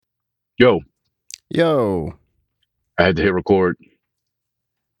Yo, Yo, I had to hit record.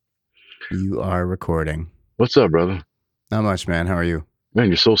 you are recording. What's up, brother? Not much, man. How are you? Man,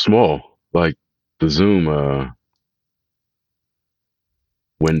 you're so small. Like the Zoom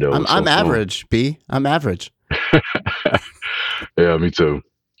window I'm is so I'm small. average, B. I'm average. Yeah, me too.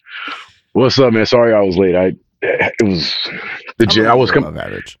 What's up, man? Sorry I was late. It was the I'm a gym. I little was bit above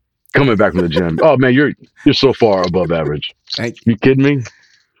average. coming back from the gym. Oh man, you're so far above average. Thank you. You kidding me?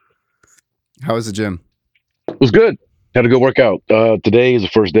 How was the gym? It was good. Had a good workout. Today is the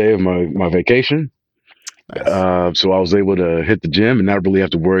first day of my vacation. Nice. So I was able to hit the gym and not really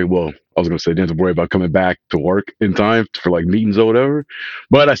have to worry. Well, I was gonna say didn't have to worry about coming back to work in time for like meetings or whatever,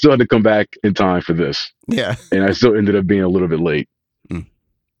 but I still had to come back in time for this, Yeah. and I still ended up being a little bit late. Mm.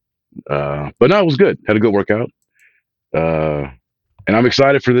 But no, it was good. Had a good workout, uh, and I'm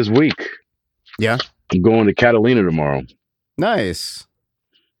excited for this week. Yeah. I'm going to Catalina tomorrow. Nice.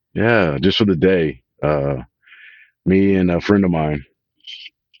 Yeah, just for the day. Me and a friend of mine.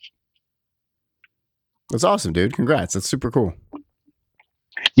 That's awesome, dude. Congrats. That's super cool.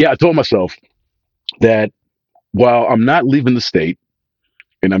 Yeah, I told myself that while I'm not leaving the state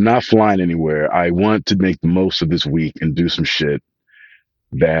and I'm not flying anywhere, I want to make the most of this week and do some shit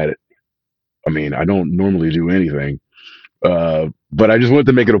that, I mean, I don't normally do anything. But I just wanted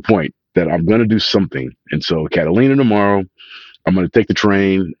to make it a point that I'm going to do something. And so Catalina tomorrow, I'm going to take the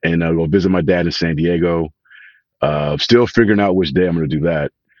train and go visit my dad in San Diego. Still figuring out which day I'm going to do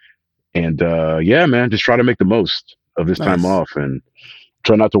that. And yeah, man, just try to make the most of this time Nice. off and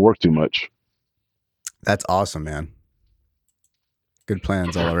try not to work too much. That's awesome, man. Good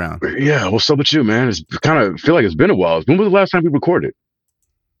plans all around. Yeah, what's up with you, man? It's kind of feel like it's been a while. When was the last time we recorded?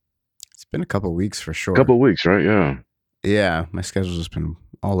 It's been a couple weeks for sure. A couple of weeks, right? Yeah. Yeah, my schedule's just been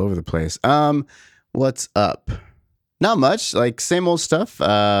all over the place. What's up? Not much. Like same old stuff.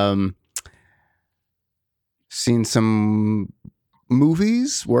 Seen some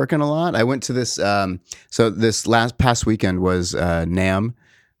movies, working a lot. I went to this so this past weekend was NAMM,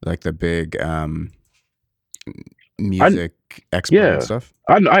 like the big music expo yeah. and stuff.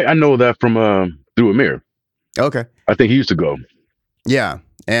 I know that from through Amir. Okay. I think he used to go. Yeah.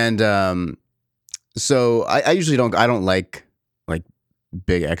 And so I usually don't like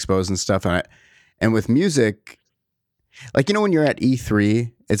big expos and stuff. And with music, like, you know, when you're at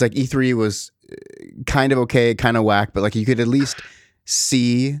E3, it's like E3 was kind of okay, kind of whack, but like you could at least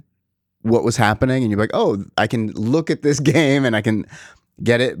see what was happening and you're like, oh, I can look at this game and I can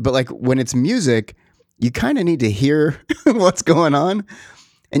get it. But like when it's music, you kind of need to hear what's going on,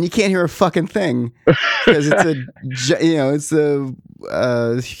 and you can't hear a fucking thing because it's the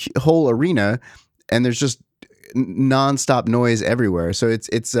whole arena, and there's just nonstop noise everywhere. So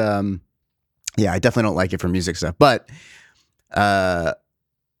it's yeah, I definitely don't like it for music stuff. But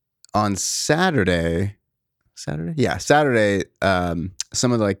on Saturday, some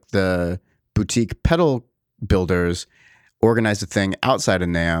of like the boutique pedal builders organized a thing outside of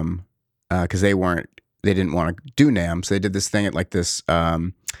NAMM because they didn't want to do NAMM, so they did this thing at like this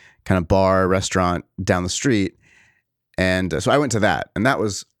kind of bar restaurant down the street, and so I went to that, and that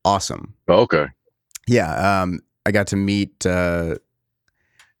was awesome. Oh, okay. Yeah, I got to meet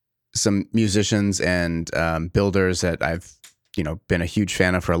some musicians and builders that I've been a huge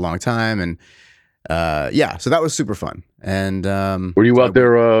fan of for a long time, and yeah, so that was super fun. And were you so out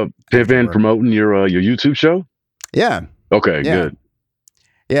there pimping, promoting your YouTube show? Yeah. Okay, Yeah. good.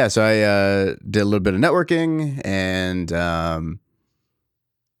 Yeah, so I did a little bit of networking and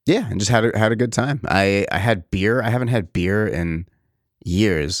yeah, and just had a good time. I had beer. I haven't had beer in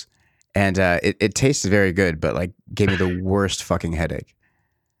years, and it tasted very good, but like gave me the worst fucking headache.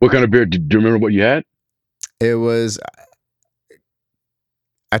 What kind of beer? Do you remember what you had? It was.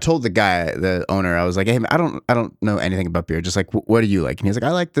 I told the guy, the owner, I was like, "Hey, man, I don't know anything about beer. Just like, what do you like?" And he's like,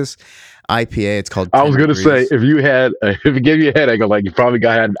 "I like this IPA. It's called." I was gonna say if it gave you a headache, I'm like you probably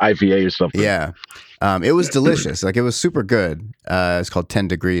got an IPA or something. Yeah, it was delicious. Like it was super good. It's called 10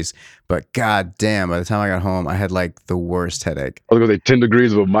 Degrees. But god damn, by the time I got home, I had like the worst headache. I was gonna say 10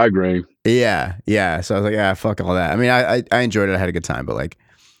 degrees of a migraine. Yeah. So I was like, yeah, fuck all that. I mean, I enjoyed it. I had a good time, but like,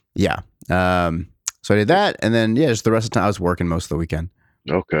 yeah. So I did that, and then yeah, just the rest of the time I was working most of the weekend.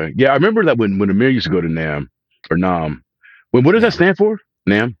 Okay. Yeah, I remember that when Amir used to go to NAMM or NAM. What does that stand for?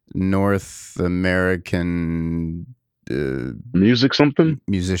 NAMM? North American music something?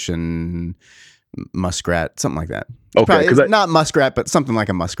 Musician muskrat, something like that. Okay, because not muskrat, but something like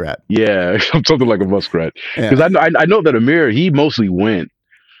a muskrat. Yeah, something like a muskrat. Because I know that Amir, he mostly went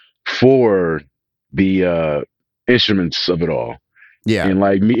for the instruments of it all. Yeah, and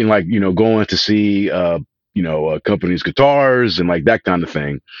like going to see company's guitars and like that kind of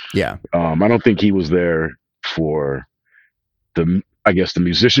thing. Yeah. I don't think he was there for I guess the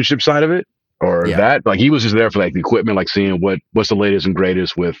musicianship side of it or Yeah. that. Like he was just there for like the equipment, like seeing what's the latest and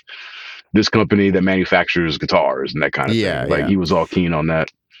greatest with this company that manufactures guitars and that kind of Yeah. thing. Like Yeah. he was all keen on that.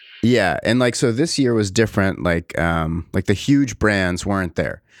 Yeah. And like, so this year was different. Like the huge brands weren't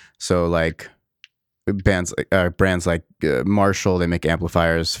there. So like brands like Marshall, they make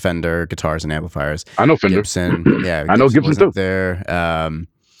amplifiers, Fender, guitars and amplifiers. I know Fender. Gibson. Yeah. I know Gibson Gibson too. wasn't there.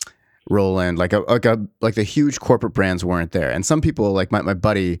 Roland, like the huge corporate brands weren't there. And some people like my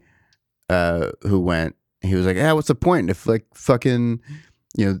buddy, who went, he was like, yeah, what's the point if like fucking,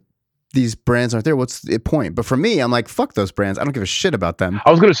 these brands aren't there? What's the point? But for me, I'm like, fuck those brands. I don't give a shit about them.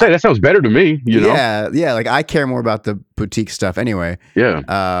 I was gonna say that sounds better to me. Yeah, yeah. Like I care more about the boutique stuff anyway. Yeah.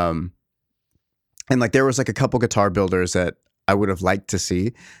 And like there was like a couple guitar builders that I would have liked to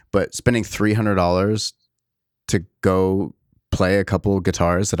see, but spending $300 to go play a couple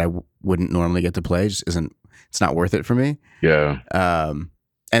guitars that I wouldn't normally get to play just it's not worth it for me. Yeah.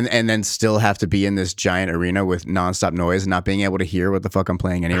 And then still have to be in this giant arena with nonstop noise and not being able to hear what the fuck I'm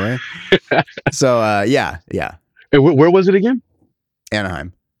playing anyway. So yeah. And where was it again?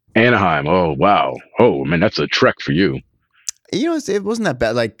 Anaheim. Oh wow. Oh man, that's a trek for you. It wasn't that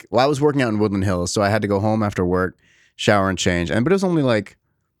bad. Like, well, I was working out in Woodland Hills, so I had to go home after work, shower and change. But it was only like,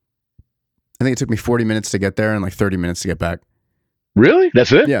 I think it took me 40 minutes to get there and like 30 minutes to get back. Really?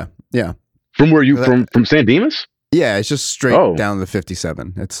 That's it? Yeah. From where you from San Dimas? Yeah, it's just straight down the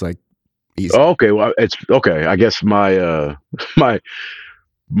 57. It's like easy. Oh, okay. Well, it's okay. I guess my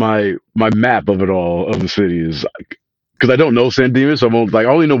my map of it all of the city is because I don't know San Dimas, so I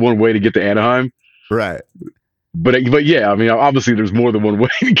only know one way to get to Anaheim. Right. But yeah, I mean, obviously there's more than one way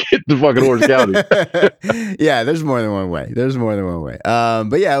to get to fucking Orange County. Yeah, there's more than one way.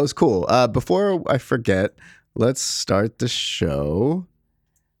 But yeah, it was cool. Before I forget, let's start the show.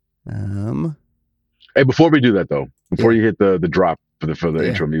 Hey, before we do that though, before you hit the drop for the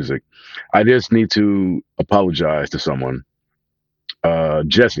intro music, I just need to apologize to someone.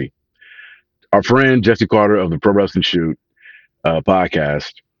 Jesse, our friend Jesse Carter of the Pro Wrestling Shoot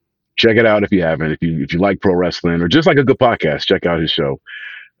podcast. Check it out if you haven't. If you like pro wrestling or just like a good podcast, check out his show.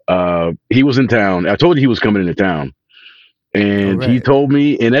 He was in town. I told you he was coming into town, and he told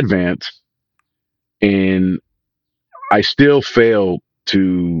me in advance, and I still failed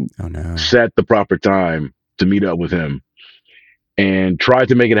to set the proper time to meet up with him, and tried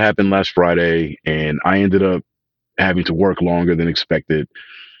to make it happen last Friday, and I ended up having to work longer than expected,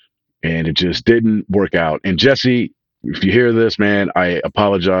 and it just didn't work out. And Jesse, if you hear this, man, I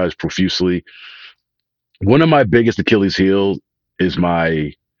apologize profusely. One of my biggest Achilles heel is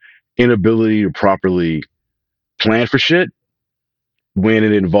my inability to properly plan for shit when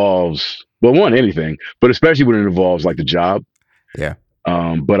it involves, anything, but especially when it involves like the job. Yeah.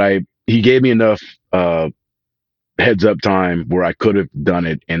 But he gave me enough heads up time where I could have done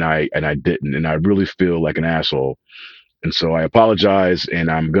it, and I didn't, and I really feel like an asshole. And so I apologize,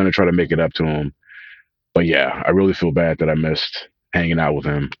 and I'm gonna try to make it up to him. But yeah, I really feel bad that I missed hanging out with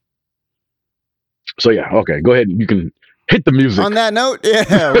him. So yeah, okay, go ahead. You can hit the music. On that note,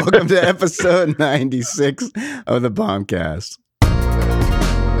 yeah, welcome to episode 96 of the Bombcast.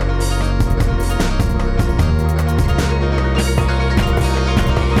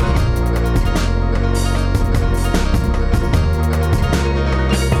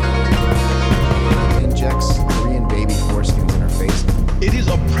 Injects Korean baby foreskins in her face. It is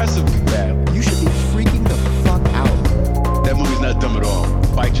oppressively bad. You should be freaking the fuck out. That movie's not dumb at all.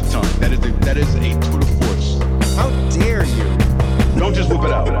 Bite your tongue. That is a tour de force. How dare you? Don't just whip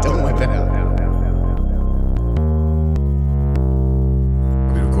it out. Don't whip it out.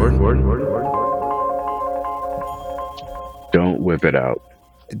 We recording? Don't whip it out.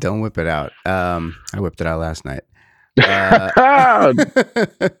 Don't whip it out. I whipped it out last night.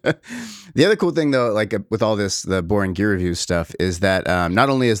 The other cool thing though, like with all this, the boring gear review stuff, is that not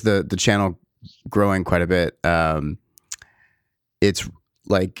only is the channel growing quite a bit, it's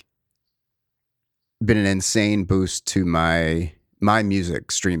like been an insane boost to my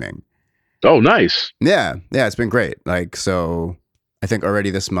music streaming. Oh, nice. Yeah, it's been great. Like, so I think already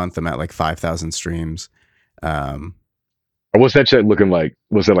this month I'm at like 5,000 streams. What's that check looking like?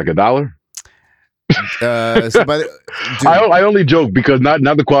 Was that like $1? So by I only joke because not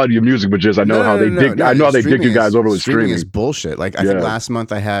the quality of music, but just I know how they dig. I know how they dig you guys over with streaming. Streaming is bullshit. Like I think last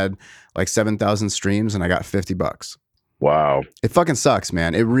month I had like 7,000 streams and I got $50. Wow. It fucking sucks,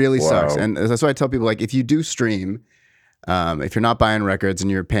 man. It really sucks. And that's why I tell people, like, if you do stream, if you're not buying records and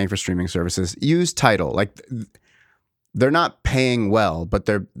you're paying for streaming services, use Tidal. Like they're not paying well, but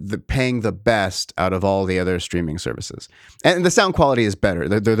they're paying the best out of all the other streaming services, and the sound quality is better.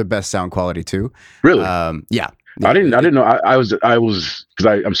 They're the best sound quality too. Really? Yeah. I didn't know. I was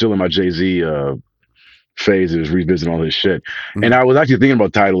because I'm still in my Jay-Z phase is revisiting all this shit. And I was actually thinking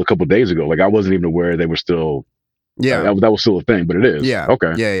about Tidal a couple of days ago. Like I wasn't even aware they were still that was still a thing, but it is. Yeah.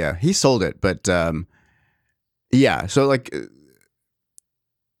 Okay. Yeah. He sold it, but yeah. So like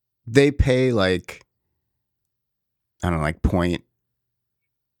they pay like I don't know, like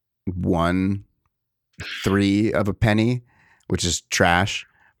 0.13 of a penny, which is trash.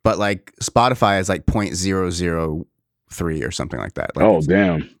 But like Spotify is like 0.003 or something like that. Like oh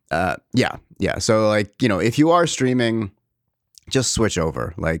damn. Yeah. So like, if you are streaming, just switch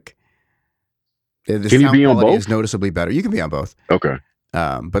over. Like the Can you sound be on quality both? is noticeably better. You can be on both. Okay.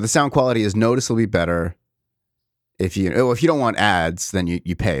 But the sound quality is noticeably better. If you don't want ads, then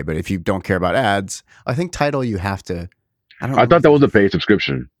you pay. But if you don't care about ads, I think Tidal you have to. I thought that was a paid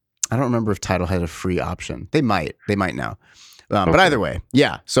subscription. I don't remember if Tidal had a free option. They might now. But either way,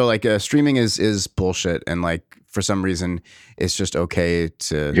 yeah. So like streaming is bullshit, and like for some reason it's just okay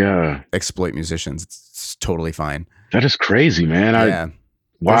to exploit musicians. It's totally fine. That is crazy, man. Yeah.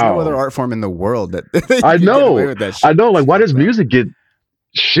 Wow. There's no other art form in the world that I know. Get away with that shit. I know. Like, why does music get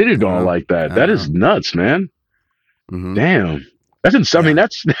shitted on like that? That is nuts, man. Mm-hmm. Damn. That's insane. I mean,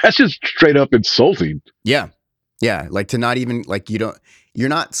 that's just straight up insulting. Yeah. Like to not even like you're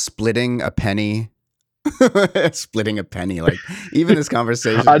not splitting a penny. Splitting a penny. Like even this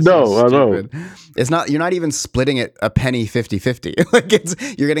conversation. I know. It's not. You're not even splitting it a penny 50-50. Like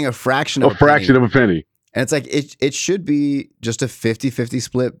you're getting a fraction of a penny. And it's like it should be just a 50-50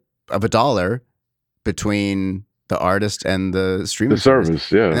 split of $1 between the artist and the streaming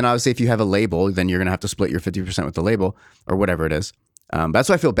service. Yeah. And then obviously if you have a label, then you're gonna have to split your 50% with the label or whatever it is. That's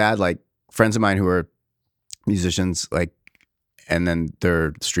why I feel bad. Like friends of mine who are musicians, like, and then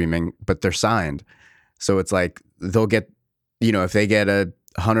they're streaming, but they're signed. So it's like they'll get, if they get a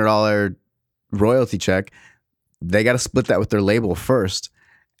 $100 royalty check, they got to split that with their label first,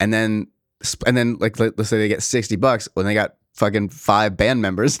 and then like let's say they get $60 when they got fucking 5 band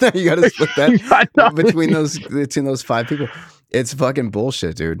members. Now you got to split that between those 5 people. It's fucking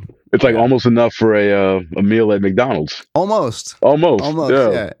bullshit, dude. It's like almost enough for a meal at McDonald's. Almost.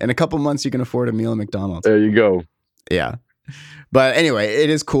 Yeah. In a couple months, you can afford a meal at McDonald's. There you go. Yeah. But anyway, it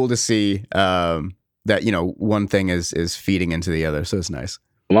is cool to see that one thing is feeding into the other, so it's nice.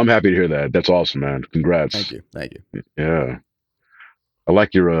 Well, I'm happy to hear that. That's awesome, man. Congrats. Thank you. Yeah, I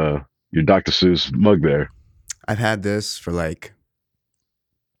like your Dr. Seuss mug there. I've had this for like,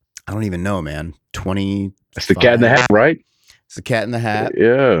 I don't even know, man. 20. That's the Cat in the Hat, right? It's the Cat in the Hat.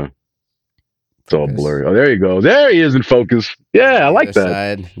 Yeah. It's all blurry. Oh, there you go. There he is in focus. Yeah, I like that.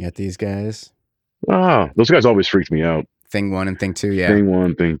 Side, you got these guys. Oh, those guys always freaked me out. Thing 1 and Thing 2, yeah. Thing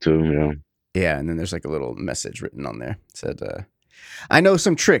 1, Thing 2, yeah. Yeah, and then there's like a little message written on there. It said, I know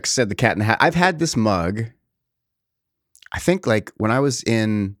some tricks, said the Cat in the Hat. I've had this mug, I think like when I was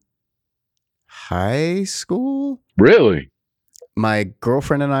in high school. Really? My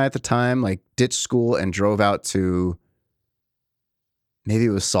girlfriend and I at the time like ditched school and drove out to, maybe it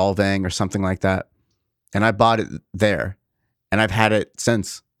was Solvang or something like that. And I bought it there, and I've had it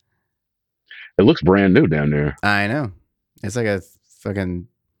since. It looks brand new down there. I know. It's like a fucking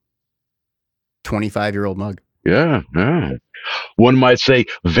 25-year-old mug. Yeah. One might say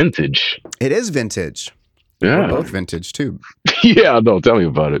vintage. It is vintage. Yeah. We're both vintage too. Yeah, no, tell me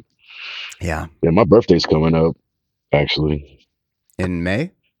about it. Yeah. Yeah, my birthday's coming up, actually. In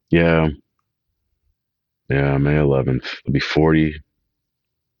May? Yeah. Yeah, May 11th. It'll be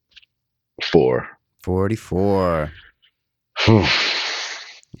 44. 44. Old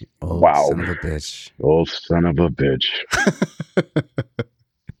wow. Son of a bitch. Old son of a bitch.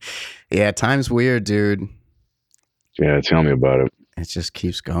 Yeah, time's weird, dude. Yeah, tell me about it. It just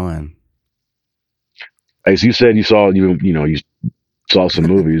keeps going. As you said, you saw some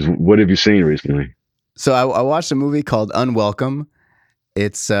movies. What have you seen recently? So I watched a movie called Unwelcome.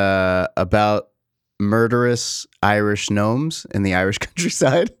 It's about murderous Irish gnomes in the Irish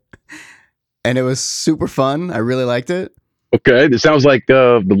countryside, and it was super fun. I really liked it. Okay, it sounds like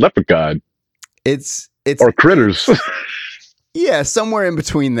the Leprechaun. It's or Critters. Yeah, somewhere in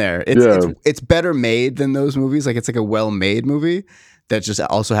between there. It's better made than those movies. Like it's like a well-made movie that just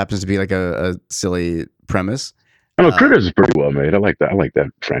also happens to be like a silly premise. I know Critters is pretty well made. I like that. I like that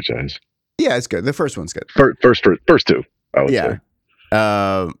franchise. Yeah, it's good. The first one's good. First two, I would say.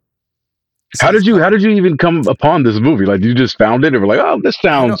 So how did you even come upon this movie? Like you just found it and were like, oh, this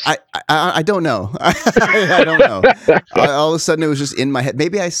sounds. I don't know. I don't know. All of a sudden, it was just in my head.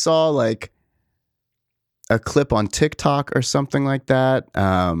 Maybe I saw like a clip on TikTok or something like that.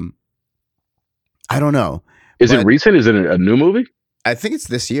 I don't know, Is it but recent? Is it a new movie? I think it's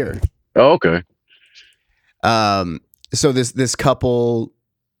this year. Oh, okay. So this couple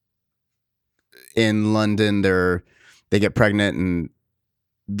in London, they get pregnant, and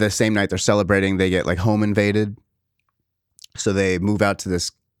the same night they're celebrating, they get like home invaded. So they move out to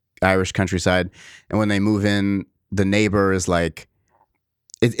this Irish countryside, and when they move in, the neighbor is like,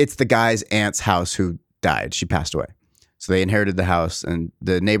 it's the guy's aunt's house who died. She passed away. So they inherited the house, and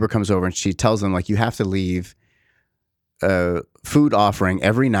the neighbor comes over and she tells them, like, you have to leave a food offering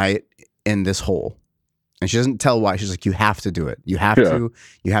every night in this hole. And she doesn't tell why. She's like, you have to do it. You have to.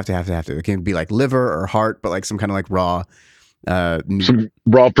 You have to. It can be like liver or heart, but like some kind of like raw meat. Some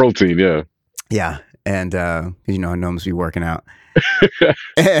raw protein, yeah. Yeah. And, gnomes be working out.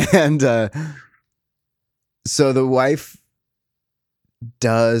 And so the wife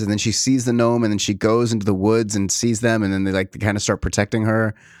does, and then she sees the gnome, and then she goes into the woods and sees them, and then they kind of start protecting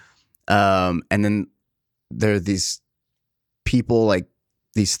her. And then there are these people, like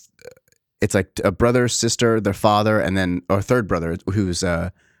these, it's like a brother, sister, their father, and then a third brother who's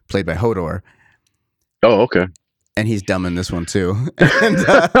played by Hodor. Oh, okay. And he's dumb in this one too. And, he's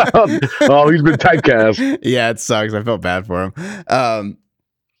been typecast. Yeah, it sucks. I felt bad for him. And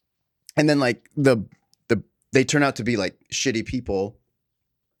then like they turn out to be like shitty people,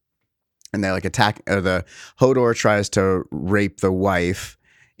 and they like attack. The Hodor tries to rape the wife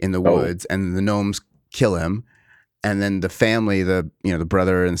in the woods, and the gnomes kill him. And then the family, the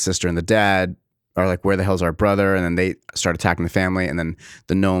brother and the sister and the dad are like, where the hell's our brother? And then they start attacking the family, and then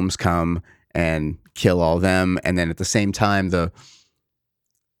the gnomes come and kill all them. And then at the same time, the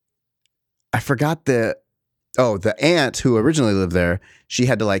aunt who originally lived there, she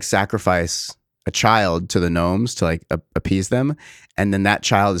had to like sacrifice a child to the gnomes to like appease them. And then that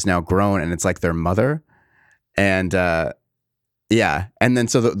child is now grown, and it's like their mother. And yeah. And then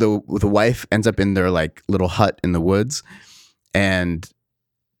so the wife ends up in their like little hut in the woods, and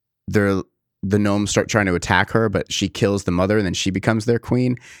the gnomes start trying to attack her, but she kills the mother, and then she becomes their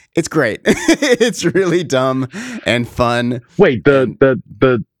queen. It's great. It's really dumb and fun. Wait, so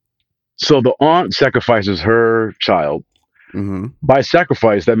the aunt sacrifices her child. Mm-hmm. By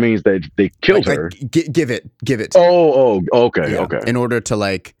sacrifice, that means that they killed her. Give it. Okay, yeah. Okay. In order to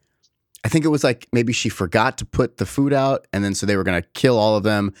like, I think it was like maybe she forgot to put the food out, and then so they were gonna kill all of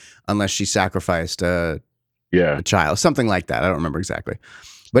them unless she sacrificed a child, something like that. I don't remember exactly,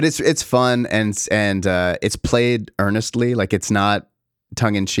 but it's fun and it's played earnestly, like it's not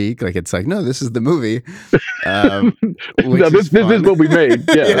tongue in cheek, like it's like, no, this is the movie. No, this is what we made.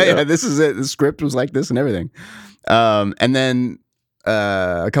 Yeah, this is it. The script was like this and everything. And then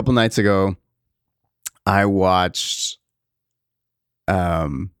a couple nights ago, I watched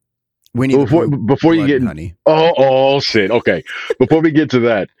Winnie the Pooh before you get Honey. Oh shit. Okay. Before we get to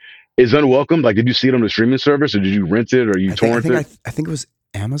that, is Unwelcome, like, did you see it on the streaming service, or did you rent it, or you torrent it? I think it was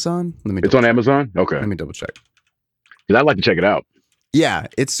Amazon. It's on Amazon? Okay. Let me double check. Because I'd like to check it out. Yeah,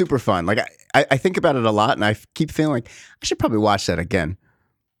 it's super fun. Like I think about it a lot, and I keep feeling like I should probably watch that again.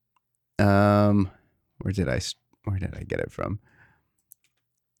 Where did I get it from?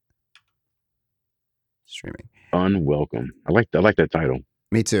 Streaming. Unwelcome. I like that title.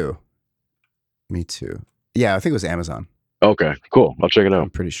 Me too. Yeah, I think it was Amazon. Okay, cool. I'll check it out. I'm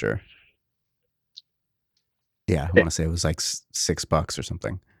pretty sure. Yeah, I want to say it was like $6 or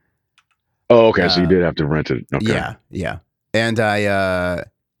something. Oh, okay. So you did have to rent it. Okay. Yeah. And I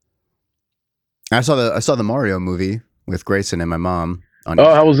saw the Mario movie with Grayson and my mom.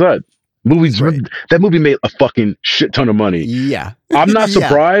 How was that? That movie made a fucking shit ton of money. Yeah. I'm not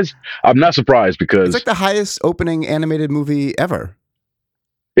surprised. I'm not surprised because it's like the highest opening animated movie ever.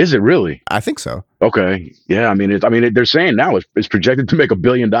 Is it really? I think so. Okay. Yeah. I mean, they're saying now it's projected to make $1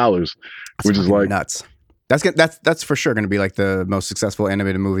 billion, which is like nuts. That's for sure going to be like the most successful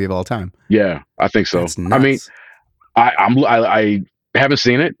animated movie of all time. Yeah, I think so. I mean, I haven't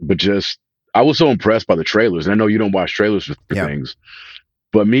seen it, but just I was so impressed by the trailers. And I know you don't watch trailers for things,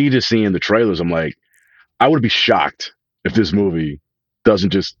 but me just seeing the trailers, I'm like, I would be shocked if this movie doesn't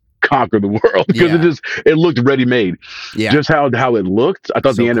just conquer the world, because it looked ready made. Yeah, just how it looked. I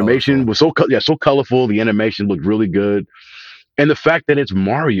thought the animation was so colorful. The animation looked really good, and the fact that it's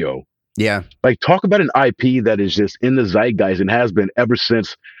Mario. Yeah, like talk about an IP that is just in the zeitgeist and has been ever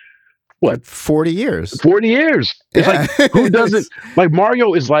since. What, 40 years? 40 years. It's like, who doesn't like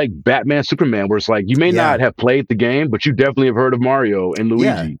Mario is like Batman, Superman, where it's like you may not have played the game, but you definitely have heard of Mario and Luigi.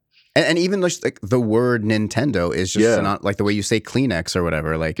 Yeah. And even like the word Nintendo is just not like the way you say Kleenex or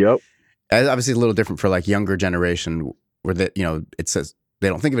whatever. Like, obviously a little different for like younger generation, where that it says they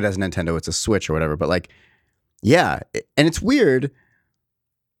don't think of it as Nintendo, it's a Switch or whatever. But like Yeah, and it's weird.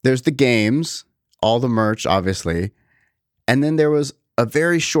 There's the games, all the merch, obviously, and then there was a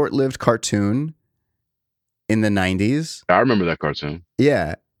very short-lived cartoon in the 90s. I remember that cartoon.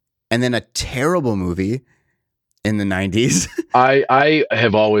 Yeah, and then a terrible movie in the 90s. I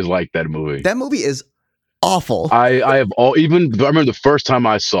have always liked that movie. That movie is awful. I have all even I remember the first time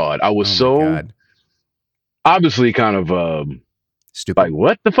I saw it. I was Oh my so God. obviously kind of Stupid. like,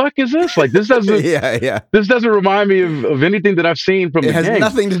 what the fuck is this? Like, this doesn't Yeah. this doesn't remind me of anything that I've seen from It the has game.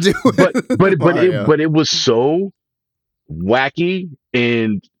 nothing to do with Mario. But it was so wacky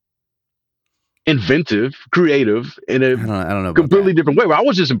and inventive, creative in a I don't know about completely that. different way. Where I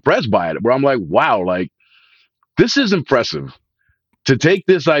was just impressed by it. Where I'm like, wow, like this is impressive to take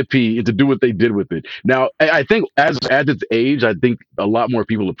this IP and to do what they did with it. Now, I think as at its age, I think a lot more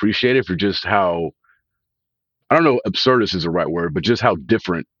people appreciate it for just how I don't know, absurdist is the right word, but just how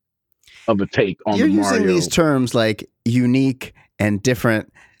different of a take on You're the using Mario. these terms like unique and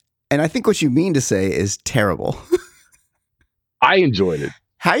different, and I think what you mean to say is terrible. I enjoyed it.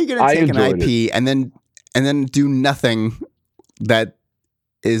 How are you going to take an IP and then do nothing that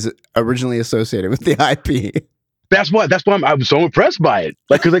is originally associated with the IP? That's why I'm so impressed by it.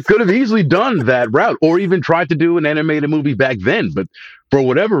 Like, because they could have easily done that route, or even tried to do an animated movie back then. But for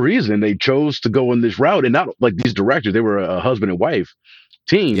whatever reason, they chose to go in this route. And not like these directors; they were a husband and wife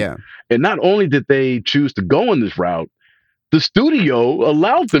team. Yeah. And not only did they choose to go in this route, the studio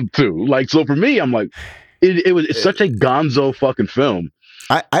allowed them to. Like, so for me, I'm like, it's such a gonzo fucking film.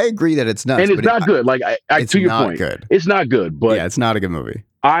 I agree that it's nuts. And it's not good. Like, it's to your not point, good. it's not good. But yeah, it's not a good movie.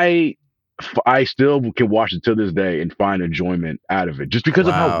 I still can watch it to this day and find enjoyment out of it just because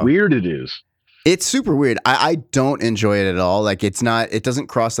of how weird it is. It's super weird. I don't enjoy it at all. Like it doesn't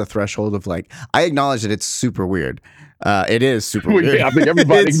cross the threshold of like, I acknowledge that it's super weird. It is super weird. Yeah, I think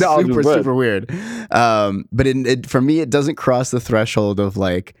everybody it's acknowledges that. super weird. But for me, it doesn't cross the threshold of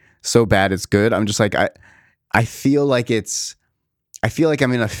like so bad it's good. I'm just like, I feel like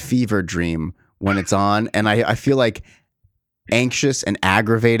I'm in a fever dream when it's on, and I feel like anxious and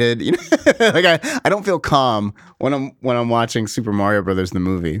aggravated. You know, like I don't feel calm when I'm watching Super Mario Brothers the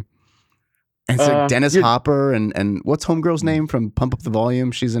movie. And it's like Dennis Hopper and what's homegirl's name from Pump Up the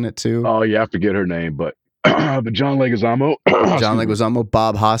Volume? She's in it too. Oh yeah, I forget her name, but John Leguizamo. John Leguizamo,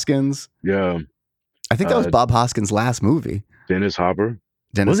 Bob Hoskins. Yeah, I think that was Bob Hoskins' last movie. Dennis Hopper.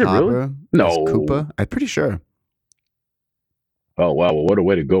 Dennis Hopper. Really? No, Koopa. I'm pretty sure. Oh wow, well, what a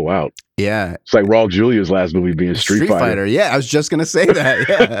way to go out. Yeah. It's like Raul Julia's last movie being Street Fighter. Yeah, I was just gonna say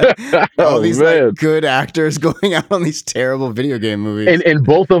that. Yeah. All these like good actors going out on these terrible video game movies. And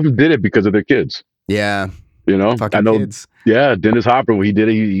both of them did it because of their kids. Yeah. You know, I know kids. Yeah, Dennis Hopper, when he did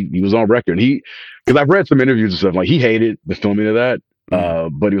it, he was on record. Because I've read some interviews and stuff, like he hated the filming of that.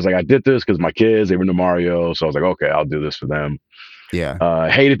 But he was like, I did this because my kids, they were into Mario. So I was like, okay, I'll do this for them. Yeah.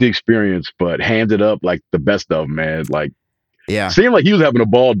 Hated the experience, but handed up like the best of them, man. Like, yeah, seemed like he was having a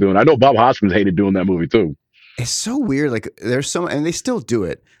ball doing it. I know Bob Hoskins hated doing that movie too. It's so weird. Like there's and they still do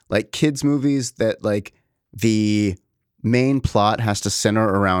it. Like kids movies that like the main plot has to center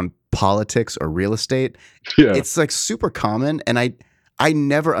around politics or real estate. Yeah. It's like super common. And I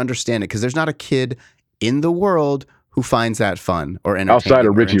never understand it because there's not a kid in the world who finds that fun or entertaining. Outside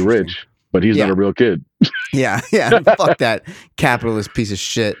of Richie Rich, but he's not a real kid. Yeah. Fuck that capitalist piece of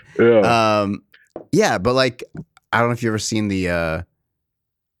shit. Yeah. But like, I don't know if you've ever seen the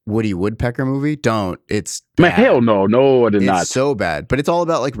Woody Woodpecker movie. Don't. It's bad. Man, hell no. No, I did not. It's so bad. But it's all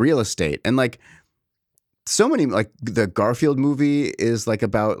about like real estate. And like so many, like the Garfield movie is like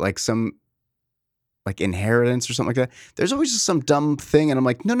about like some like inheritance or something like that. There's always just some dumb thing. And I'm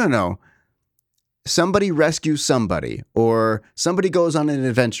like, no. Somebody rescues somebody or somebody goes on an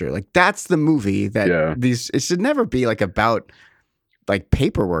adventure. Like that's the movie that it should never be like about like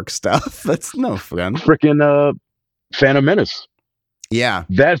paperwork stuff. That's no fun. Freaking Phantom Menace. Yeah.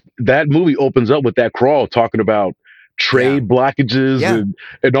 That movie opens up with that crawl talking about trade blockages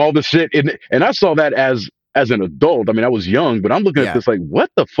and all the shit. And I saw that as an adult. I mean, I was young, but I'm looking at this like, what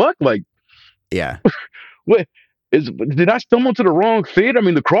the fuck? Like, what did I stumble to the wrong theater? I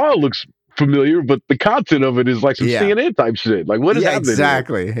mean, the crawl looks familiar, but the content of it is like some CNN type shit. Like, what is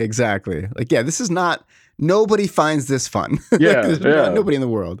happening? Exactly. Like, this is not, nobody finds this fun. Yeah. Nobody in the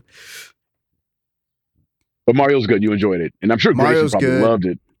world. But Mario's good. You enjoyed it. And I'm sure Grayson probably loved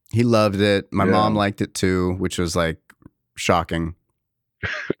it. He loved it. My mom liked it too, which was like shocking.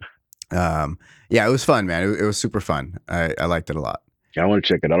 It was fun, man. It was super fun. I liked it a lot. Yeah, I want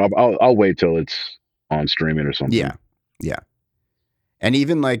to check it out. I'll wait till it's on streaming or something. Yeah. And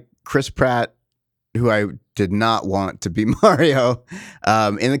even like Chris Pratt, who I did not want to be Mario,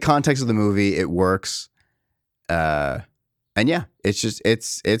 in the context of the movie, it works. And yeah, it's just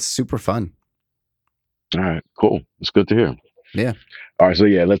it's super fun. All right, cool. It's good to hear. Yeah. All right, so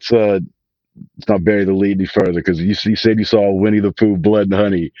yeah, let's not bury the lead any further because you said you saw Winnie the Pooh, Blood and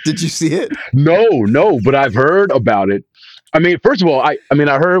Honey. Did you see it? No, but I've heard about it. I mean, first of all, I mean,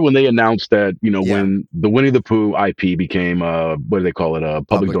 I heard when they announced that, Yeah. when the Winnie the Pooh IP became what do they call it, public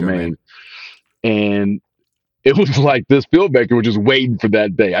Public domain. domain, and it was like this filmmaker was just waiting for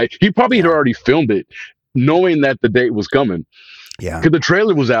that day. He probably had Yeah. already filmed it, knowing that the date was coming, Yeah. because the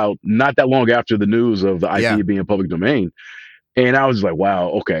trailer was out not that long after the news of the Yeah. IP being public domain, and I was like, wow,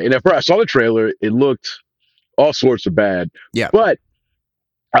 okay. And at first I saw the trailer, it looked all sorts of bad, Yeah. but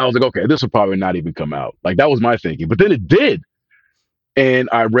I was like, okay, this will probably not even come out. Like that was my thinking, but then it did. And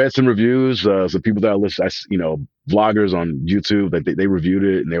I read some reviews, some people that I listen, vloggers on YouTube, that they reviewed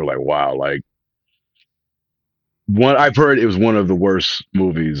it, and they were like, "Wow!" Like one, I've heard it was one of the worst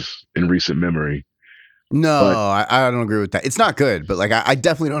movies in recent memory. No, But I don't agree with that. It's not good, but like I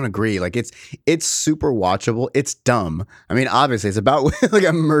definitely don't agree. Like it's super watchable. It's dumb. I mean, obviously, it's about like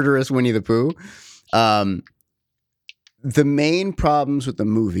a murderous Winnie the Pooh. The main problems with the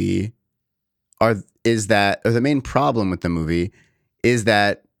movie the main problem with the movie is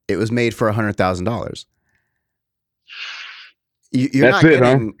that it was made for $100,000. You're that's not it,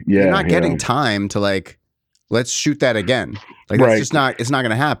 huh? getting Yeah, you're not yeah, getting time to like, let's shoot that again. Like that's right. just not, it's not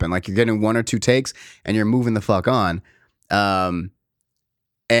going to happen. Like you're getting one or two takes and you're moving the fuck on. And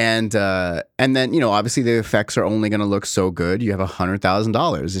then, obviously the effects are only going to look so good. You have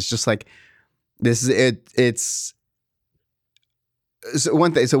 $100,000. It's just like, this is it. It's so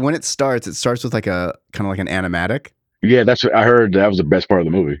one thing. So when it starts with like a kind of like an animatic. Yeah, that's what I heard. That was the best part of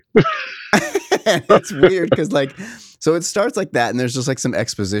the movie. And it's weird because like, so it starts like that and there's just like some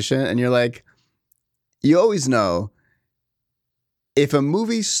exposition and you're like, you always know if a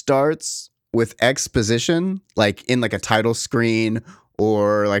movie starts with exposition, like in like a title screen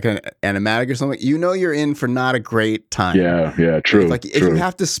or like an animatic or something, you're in for not a great time. Yeah, true. If you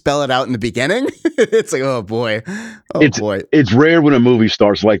have to spell it out in the beginning, it's like, oh boy. It's rare when a movie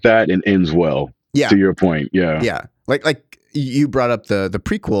starts like that and ends well. Yeah. To your point, yeah. Yeah. Like you brought up the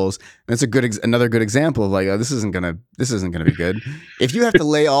prequels, and it's another good example of like, oh, this isn't gonna be good. If you have to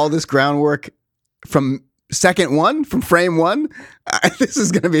lay all this groundwork from frame one, this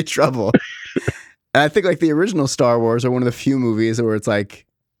is gonna be trouble. And I think like the original Star Wars are one of the few movies where it's like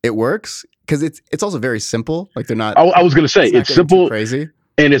it works because it's also very simple. Like they're not. I was gonna say it's simple, crazy,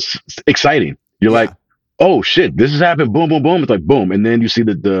 and it's exciting. You're like, oh shit, this has happened. Boom, boom, boom. It's like boom, and then you see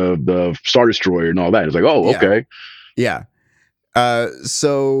the Star Destroyer and all that. It's like, oh, okay. Yeah.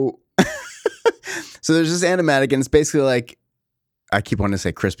 So there's this animatic, and it's basically like, I keep wanting to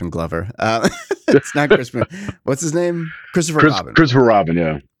say Crispin Glover. It's not Crispin. What's his name? Robin. Christopher Robin,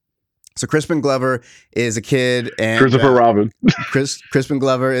 yeah. So Crispin Glover is a kid, and Christopher Robin. Crispin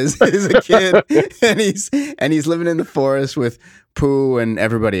Glover is a kid, and he's living in the forest with Pooh and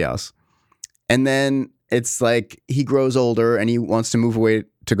everybody else. And then it's like he grows older and he wants to move away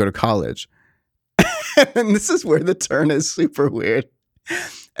to go to college. And this is where the turn is super weird.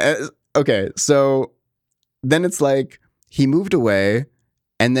 Okay, so then it's like he moved away,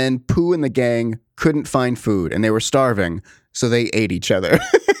 and then Pooh and the gang couldn't find food, and they were starving, so they ate each other.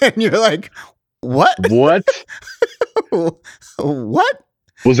 And you're like, what? What? What?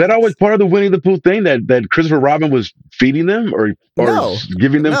 Was that always part of the Winnie the Pooh thing that Christopher Robin was feeding them or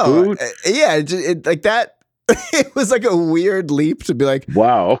giving them food? Yeah, it like that. It was like a weird leap to be like,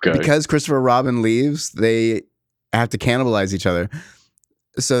 wow, okay. Because Christopher Robin leaves, they have to cannibalize each other.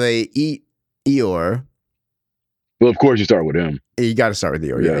 So they eat Eeyore. Well, of course you start with him. You got to start with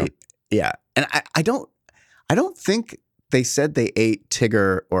Eeyore. Yeah. And I don't think they said they ate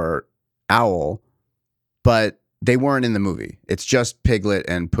Tigger or Owl, but they weren't in the movie. It's just Piglet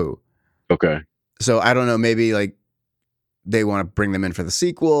and Pooh. Okay. So I don't know, maybe like they want to bring them in for the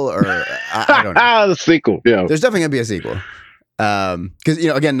sequel, or I don't know. The sequel, yeah. There's definitely gonna be a sequel. Because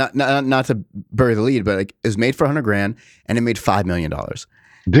again, not to bury the lead, but like it was made for $100,000 and it made $5 million.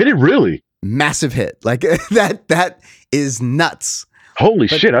 Did it really? Massive hit. Like that is nuts. Holy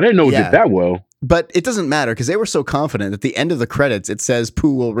shit! I didn't know it did that well. But it doesn't matter because they were so confident at the end of the credits it says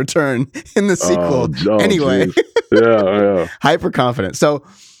Pooh will return in the sequel anyway. Yeah. Hyper confident. So.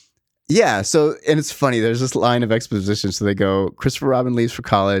 Yeah, and it's funny. There's this line of exposition. So they go, Christopher Robin leaves for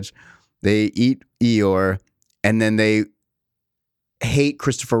college. They eat Eeyore, and then they hate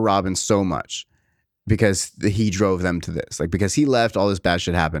Christopher Robin so much because he drove them to this. Like, because he left, all this bad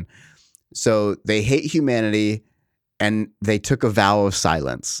shit happened. So they hate humanity, and they took a vow of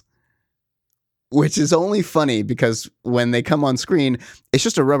silence, which is only funny because when they come on screen, it's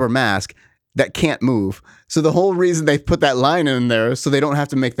just a rubber mask. that can't move. So the whole reason they put that line in there is so they don't have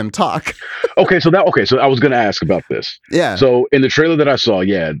to make them talk. So I was going to ask about this. Yeah. So in the trailer that I saw,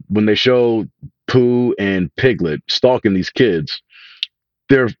 yeah, when they show Pooh and Piglet stalking these kids,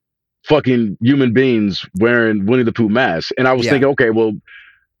 they're fucking human beings wearing Winnie the Pooh masks, and I was Yeah. thinking, okay, well,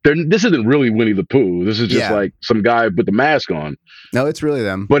 this isn't really Winnie the Pooh. This is just Yeah. like some guy with the mask on. No, it's really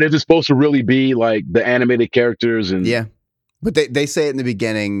them. But is it supposed to really be like the animated characters? And Yeah. But they say it in the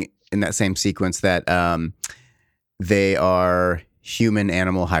beginning in that same sequence that they are human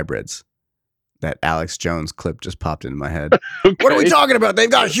animal hybrids. That Alex Jones clip just popped into my head. okay. What are we talking about? They've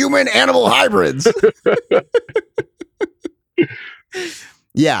got human animal hybrids.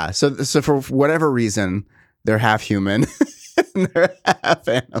 Yeah. So for whatever reason, they're half human and they're half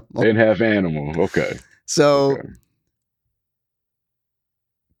animal. And half animal. Okay. So Okay.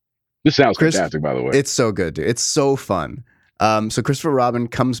 This sounds fantastic, by the way. It's so good, dude. It's so fun. So Christopher Robin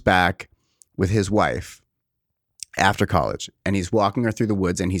comes back with his wife after college, and he's walking her through the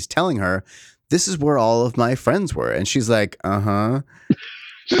woods, and he's telling her, "This is where all of my friends were." And she's like, "Uh-huh."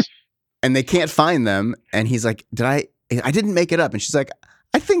 And they can't find them. And he's like, I didn't make it up. And she's like,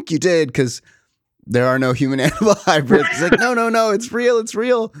 "I think you did, because there are no human animal hybrids." He's like, no, it's real. It's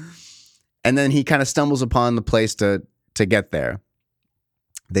real. And then he kind of stumbles upon the place to get there.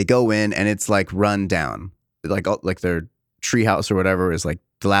 They go in, and it's like run down. Like their treehouse or whatever is like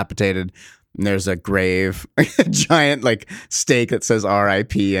dilapidated. And there's a grave, a giant like stake that says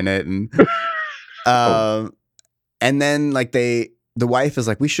R.I.P. in it. And and then like the wife is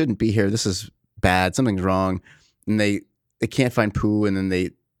like, "We shouldn't be here. This is bad. Something's wrong." And they can't find Pooh. And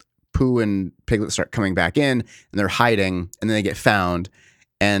then Pooh and Piglet start coming back in, and they're hiding. And then they get found.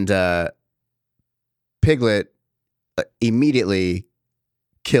 And Piglet immediately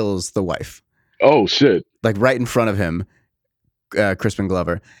kills the wife. Oh shit! Like right in front of him, Crispin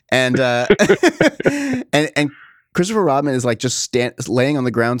Glover, and and Christopher Robin is like just laying on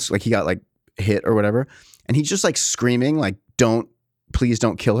the ground, like he got like hit or whatever, and he's just like screaming like, please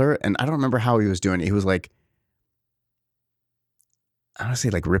don't kill her." And I don't remember how he was doing it. He was like, I want to say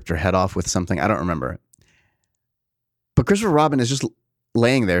like ripped her head off with something. I don't remember. But Christopher Robin is just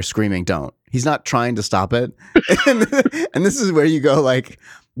laying there screaming, "Don't." He's not trying to stop it. And this is where you go like,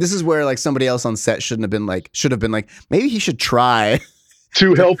 this is where like somebody else on set should have been like, maybe he should try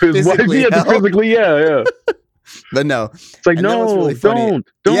to help his wife. Physically, yeah. But no. It's like, no, really don't.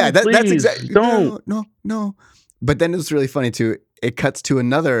 Yeah, that's exactly. Don't. No. But then it's really funny too. It cuts to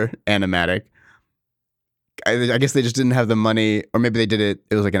another animatic. I guess they just didn't have the money, or maybe they did it.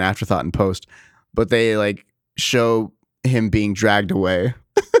 It was like an afterthought in post, but they like show him being dragged away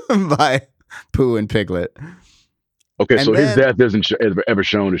by Pooh and Piglet. Okay, and so his death isn't ever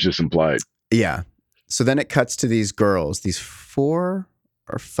shown. It's just implied. Yeah. So then it cuts to these girls, these 4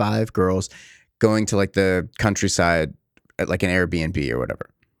 or 5 girls going to like the countryside at like an Airbnb or whatever.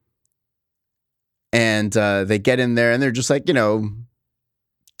 And they get in there and they're just like,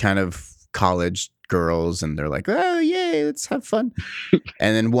 kind of college girls. And they're like, "Oh, yay, let's have fun."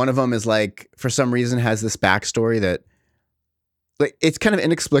 And then one of them is like, for some reason, has this backstory that like, it's kind of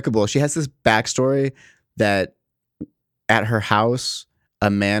inexplicable. She has this backstory that at her house, a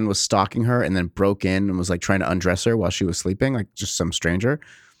man was stalking her and then broke in and was like trying to undress her while she was sleeping, like just some stranger.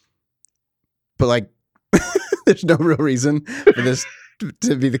 But like, there's no real reason for this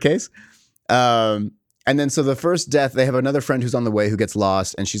to be the case. And then so the first death, they have another friend who's on the way who gets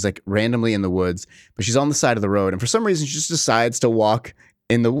lost, and she's like randomly in the woods, but she's on the side of the road, and for some reason she just decides to walk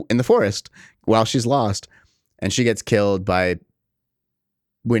in the forest while she's lost, and she gets killed by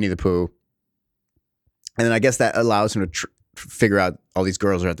Winnie the Pooh. And then I guess that allows him to figure out all these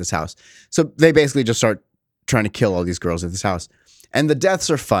girls are at this house. So they basically just start trying to kill all these girls at this house. And the deaths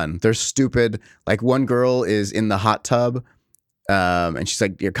are fun. They're stupid. Like one girl is in the hot tub, and she's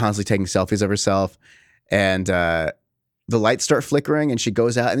like, you're constantly taking selfies of herself. And the lights start flickering, and she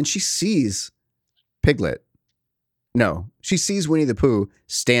goes out, and then she sees Piglet. No, she sees Winnie the Pooh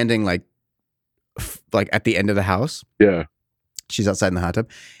standing like at the end of the house. Yeah. She's outside in the hot tub,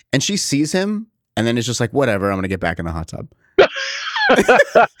 and she sees him, and then it's just like, whatever, I'm going to get back in the hot tub.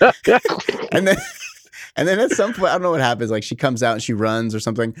 and then at some point, I don't know what happens. Like she comes out and she runs or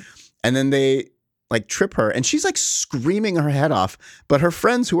something, and then they like trip her, and she's like screaming her head off. But her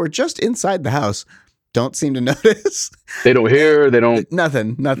friends who are just inside the house don't seem to notice. They don't hear. They don't.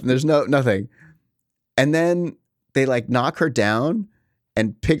 Nothing. There's nothing. And then they like knock her down,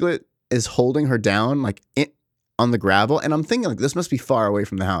 and Piglet is holding her down like on the gravel. And I'm thinking like, this must be far away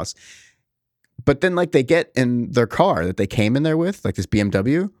from the house. But then like they get in their car that they came in there with, like this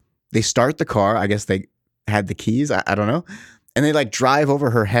BMW. They start the car. I guess they had the keys. I don't know. And they like drive over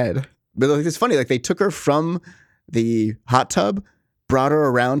her head. but like, it's funny. Like they took her from the hot tub, brought her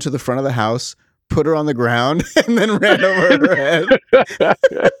around to the front of the house, put her on the ground, and then ran over her head.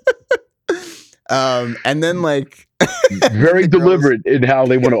 And then like very deliberate in how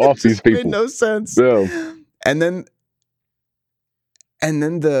they want to off these people. Made no sense. Yeah. And then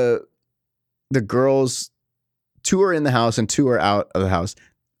the girls, 2 are in the house and 2 are out of the house.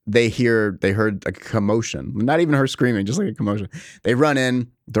 They heard like a commotion, not even her screaming, just like a commotion. They run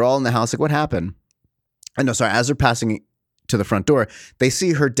in, they're all in the house. Like, what happened? And no, sorry. As they're passing to the front door, they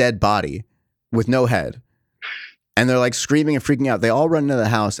see her dead body with no head. And they're like screaming and freaking out. They all run into the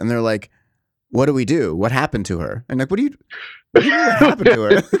house and they're like, what do we do? What happened to her? And like, what do you mean what happened to her?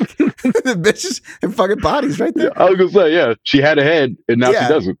 The bitches and fucking bodies right there. I was gonna say, yeah, she had a head and now she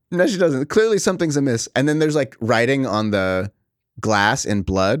doesn't. No, she doesn't. Clearly something's amiss. And then there's like writing on the glass in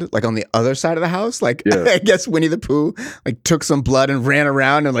blood, like on the other side of the house. Like I guess Winnie the Pooh like took some blood and ran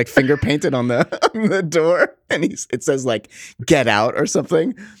around and like finger painted on the door. And it says like, get out or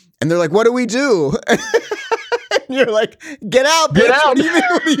something. And they're like, what do we do? And you're like, get out, bitch. Get out.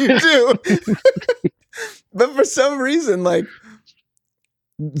 What do you do? But for some reason, like,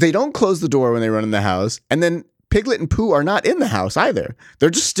 they don't close the door when they run in the house. And then Piglet and Pooh are not in the house either. They're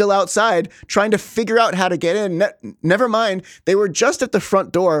just still outside trying to figure out how to get in. Never mind. They were just at the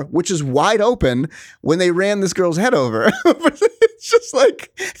front door, which is wide open when they ran this girl's head over. It's just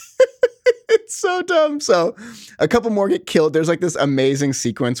like, it's so dumb. So a couple more get killed. There's like this amazing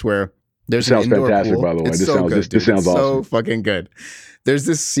sequence where there's an indoor fantastic, pool. by the way. It's This so sounds good, this sounds awesome. So fucking good. There's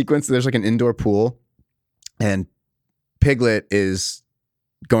this sequence. There's like an indoor pool, and Piglet is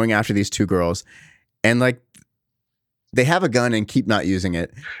going after these 2 girls, and like they have a gun and keep not using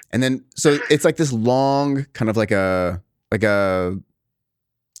it. And then so it's like this long kind of like a I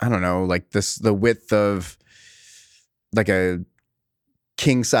don't know, like the width of like a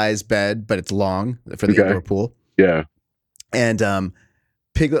king size bed, but it's long for the indoor pool. Yeah. And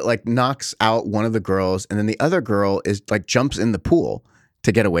Piglet like knocks out one of the girls, and then the other girl is like jumps in the pool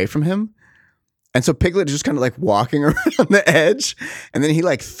to get away from him. And so Piglet is just kind of like walking around the edge, and then he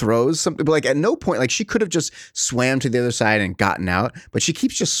like throws something. But like at no point, like she could have just swam to the other side and gotten out, but she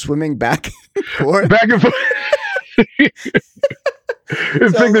keeps just swimming back and forth. Back and forth.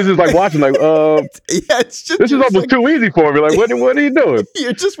 And Piglet's just like watching, like, it's just, this is almost like, too easy for me. Like, what are you doing?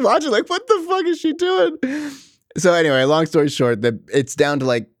 You're just watching, like, what the fuck is she doing? So anyway, long story short, it's down to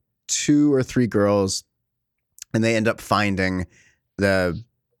like 2 or 3 girls, and they end up finding the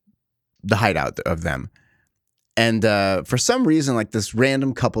hideout of them. And for some reason, like this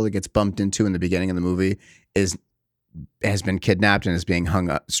random couple that gets bumped into in the beginning of the movie has been kidnapped and is being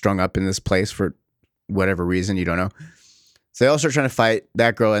strung up in this place for whatever reason, you don't know. So they all start trying to fight.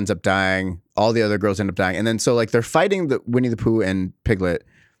 That girl ends up dying. All the other girls end up dying. And then so like they're fighting the Winnie the Pooh and Piglet,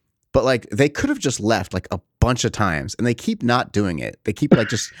 but like they could have just left like a bunch of times, and they keep not doing it. They keep like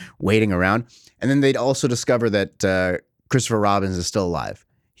just waiting around. And then they'd also discover that Christopher Robin is still alive.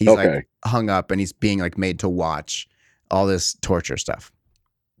 He's like hung up, and he's being like made to watch all this torture stuff.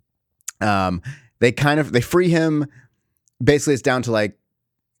 They free him. Basically, it's down to like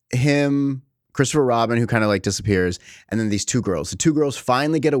him, Christopher Robin, who kind of like disappears, and then these 2 girls. The 2 girls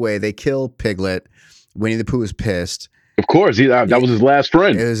finally get away. They kill Piglet. Winnie the Pooh is pissed. Of course, that was his last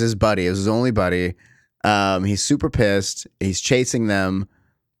friend. It was his buddy. It was his only buddy. He's super pissed. He's chasing them.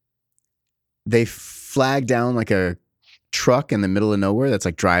 They flag down like a truck in the middle of nowhere that's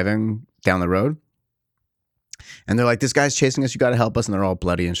like driving down the road. And they're like, this guy's chasing us. You got to help us. And they're all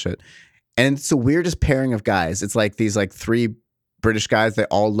bloody and shit. And it's the weirdest pairing of guys. It's like these like 3 British guys that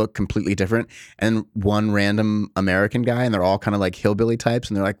all look completely different, and one random American guy, and they're all kind of like hillbilly types.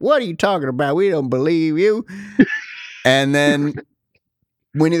 And they're like, what are you talking about? We don't believe you. And then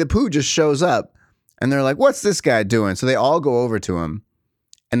Winnie the Pooh just shows up, and they're like, what's this guy doing? So they all go over to him,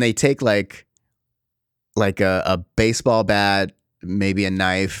 and they take like a baseball bat, maybe a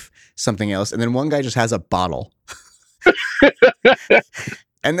knife, something else. And then one guy just has a bottle.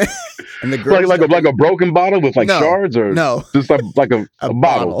 And the girl like a broken bottle with like shards, or just like a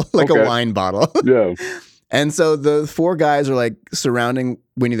bottle, like a wine bottle. Yeah. And so the 4 guys are like surrounding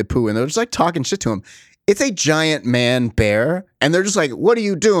Winnie the Pooh, and they're just like talking shit to him. It's a giant man bear, and they're just like, what are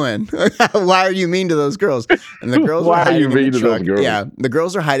you doing? Why are you mean to those girls? And the girls Why are hiding are you in mean the to truck. those girls? Yeah, the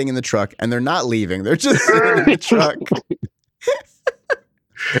girls are hiding in the truck, and they're not leaving. They're just sitting in the truck.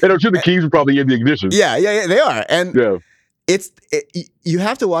 And I'm sure the keys are probably in the ignition. Yeah, they are. And yeah. You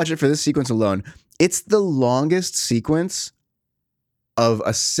have to watch it for this sequence alone. It's the longest sequence of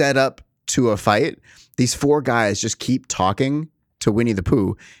a setup to a fight. These 4 guys just keep talking to Winnie the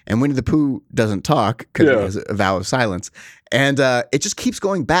Pooh, and Winnie the Pooh doesn't talk because he has a vow of silence, and it just keeps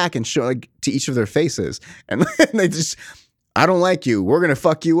going back and showing to each of their faces, and they just, I don't like you, we're gonna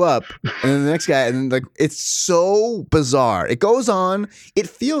fuck you up, and then the next guy, and then like it's so bizarre. It goes on. It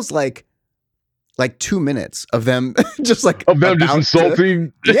feels like 2 minutes of them just like of them just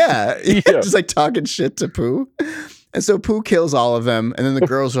insulting. Yeah, just like talking shit to Pooh. And so Pooh kills all of them, and then the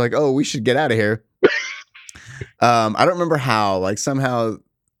girls are like, "Oh, we should get out of here." I don't remember how. Like somehow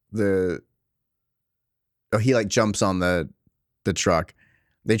he like jumps on the truck.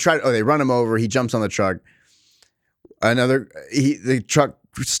 They run him over. He jumps on the truck. The truck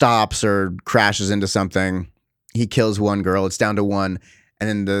stops or crashes into something. He kills one girl. It's down to one,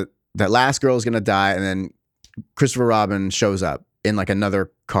 and then that last girl is gonna die, and then Christopher Robin shows up in like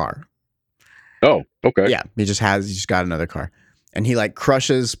another car. Oh, okay. Yeah, he just got another car, and he like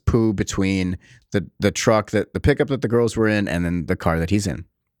crushes Pooh between the truck the pickup that the girls were in, and then the car that he's in.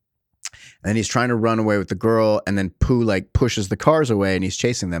 And he's trying to run away with the girl, and then Pooh like pushes the cars away, and he's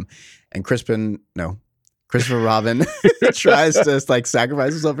chasing them. And Christopher Robin tries to like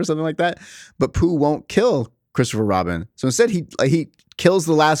sacrifice himself or something like that, but Pooh won't kill Christopher Robin. So instead, he kills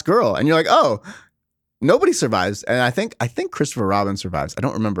the last girl, and you're like, oh, nobody survives. And I think Christopher Robin survives. I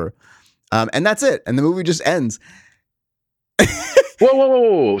don't remember. And that's it. And the movie just ends.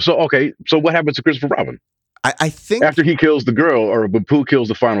 Whoa. So what happens to Christopher Robin? I think after he kills the girl, or when Pooh kills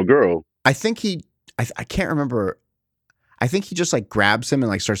the final girl, I think I can't remember. I think he just like grabs him and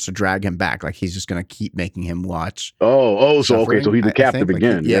like starts to drag him back. Like he's just going to keep making him watch. So he's a captive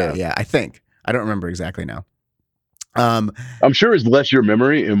again. Yeah. I think. I don't remember exactly now. I'm sure it's less your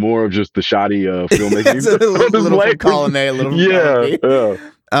memory and more of just the shoddy filmmaking. It's a little from column A, a little from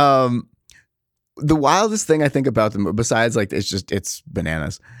column B. The wildest thing I think about them, besides like it's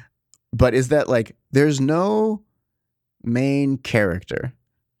bananas, but is that like there's no main character.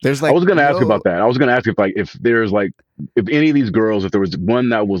 There's like I was going to ask about that. I was going to ask if there's like if any of these girls, if there was one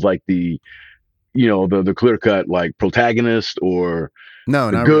that was like the clear cut like protagonist or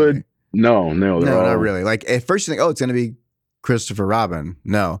not good. Really. No, not really. Like at first you think, oh, it's going to be Christopher Robin.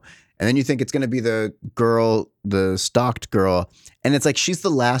 No. And then you think it's going to be the girl, the stalked girl. And it's like, she's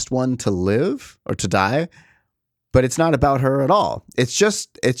the last one to live or to die, but it's not about her at all. It's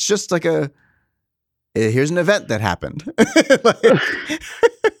just like here's an event that happened.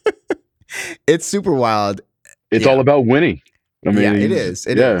 It's super wild. It's all about Winnie. I mean, it is.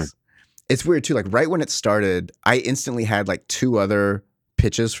 It is. It's weird too. Like right when it started, I instantly had like 2 other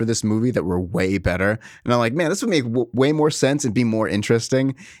pitches for this movie that were way better, and I'm like, man, this would make way more sense and be more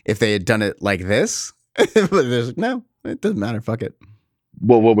interesting if they had done it like this. But there's like, no, it doesn't matter, fuck it.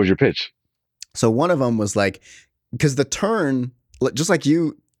 Well, what was your pitch? So one of them was like, because the turn, just like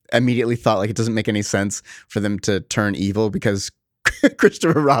you immediately thought, like it doesn't make any sense for them to turn evil because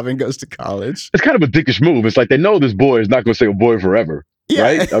Christopher Robin goes to college. It's kind of a dickish move. It's like they know this boy is not going to stay a boy forever,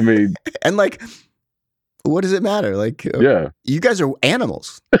 right? I mean, and like, what does it matter? Like, you guys are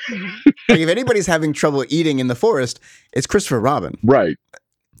animals. Like, if anybody's having trouble eating in the forest, it's Christopher Robin. Right.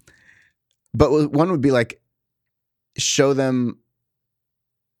 But one would be like, show them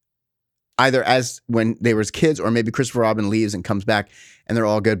either as when they were kids, or maybe Christopher Robin leaves and comes back and they're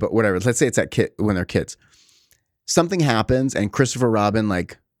all good, but whatever. Let's say it's when they're kids. Something happens and Christopher Robin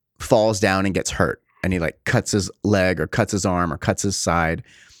like falls down and gets hurt, and he like cuts his leg or cuts his arm or cuts his side,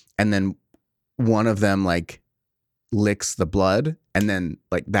 and then one of them like licks the blood, and then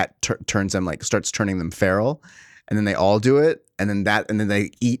like that turns them like starts turning them feral, and then they all do it, and then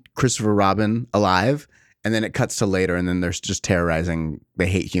they eat Christopher Robin alive, and then it cuts to later, and then they're just terrorizing. They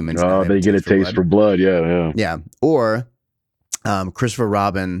hate humans. Oh, they get a taste for blood. Yeah. Or Christopher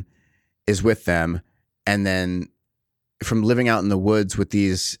Robin is with them, and then from living out in the woods with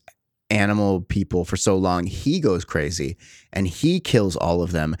these animal people for so long, he goes crazy and he kills all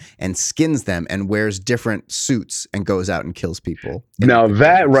of them and skins them and wears different suits and goes out and kills people. Now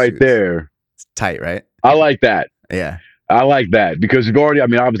that right there, it's tight, right? I like that. Yeah, I like that because you've already. I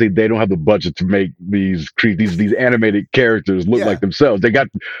mean, obviously they don't have the budget to make these animated characters look like themselves. They got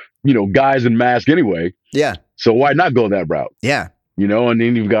guys in masks anyway. Yeah. So why not go that route? Yeah. And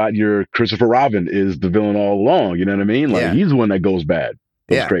then you've got your Christopher Robin is the villain all along. You know what I mean? Like he's the one that goes bad.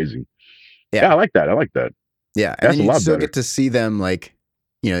 That's crazy. Yeah, I like that. Yeah, and then you still get to see them like,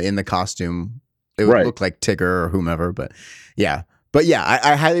 in the costume. It would look like Tigger or whomever, but yeah.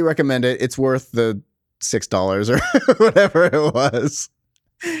 I highly recommend it. It's worth the $6 or whatever it was.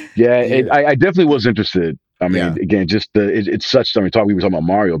 Yeah, I definitely was interested. I mean, again, just it's such. I mean, we were talking about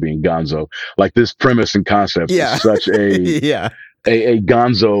Mario being Gonzo. Like this premise and concept is such a a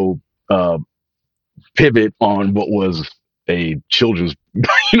Gonzo pivot on what was a children's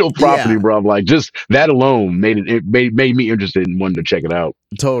property, Yeah, bro. Like just that alone made me interested in wanting to check it out.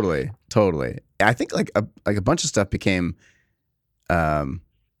 totally. I think like a bunch of stuff became um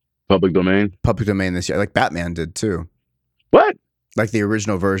Public domain. public domain this year. Like Batman did too. What? Like the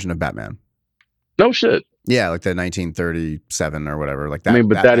original version of Batman. No shit. Yeah, like the 1937 or whatever. Like I that. mean,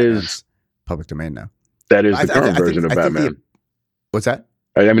 but That that Batman's is public domain now. the current version of Batman. What's that?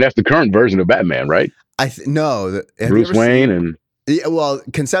 I mean, that's the current version of Batman, right? No. Have you Bruce ever Wayne seen? and Yeah, well,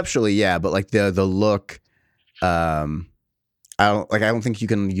 conceptually, yeah, but like the look, I don't think you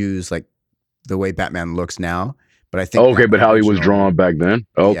can use like the way Batman looks now. But I think okay, that but how he was original, drawn back then.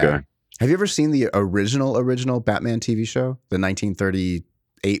 Okay. yeah. Have you ever seen the original Batman TV show, the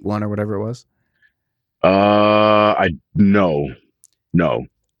 1938 one or whatever it was? I no,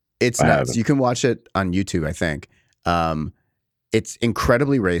 It's I nuts. haven't. You can watch it on YouTube, I think. It's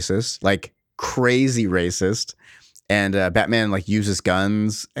incredibly racist, like crazy racist. And Batman like uses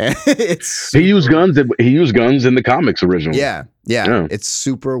guns. It's He used super, guns. He used guns in the comics originally. yeah. Yeah. It's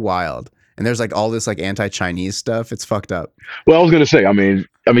super wild. And there's like all this like anti-Chinese stuff. It's fucked up. Well, I was gonna say. I mean,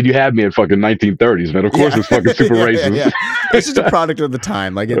 you had me at fucking 1930s, man. Of course, Yeah. it's fucking super racist. Yeah. It's just a product of the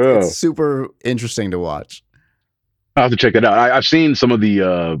time. Like Oh. it's super interesting to watch. I'll have to check it out. I've seen some of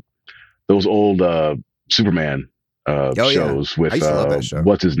the those old Superman shows I with used to love that show.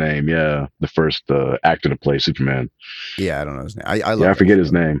 what's his name? Yeah, the first actor to play Superman. Yeah, I don't know his name. I love Yeah, I that forget show.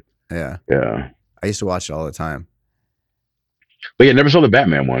 his name. Yeah. Yeah, I used to watch it all the time. but yeah, never saw the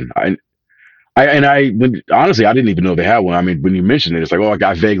Batman one. Honestly, I didn't even know they had one. I mean, when you mentioned it, it's like, oh,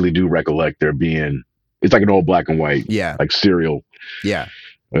 I vaguely do recollect there being. It's like an old black and white, Yeah. like serial. Yeah.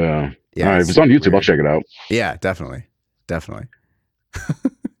 Yeah. Yeah. All right, if it's on YouTube, weird. I'll check it out. Yeah, definitely. Definitely.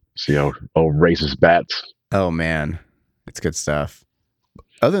 See how old racist bats. Oh man. It's good stuff.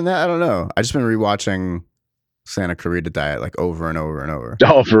 Other than that, I don't know. I just been rewatching Santa Clarita Diet like over and over and over.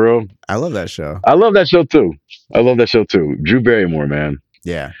 Oh, for real. I love that show. I love that show too. Drew Barrymore, man.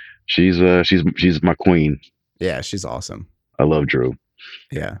 Yeah. She's my queen. Yeah, she's awesome. I love Drew.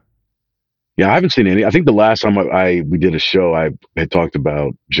 Yeah. Yeah, I haven't seen any. I think the last time we did a show, I had talked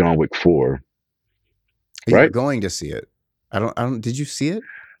about John Wick 4. You were Right? going to see it. I don't did you see it?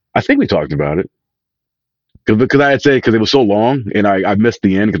 I think we talked about it. Because I had said because it was so long and I missed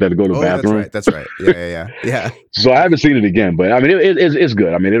the end because I had to go to the bathroom. That's right. Yeah. So I haven't seen it again, but I mean it's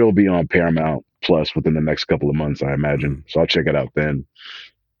good. I mean it'll be on Paramount Plus within the next couple of months, I imagine. So I'll check it out then.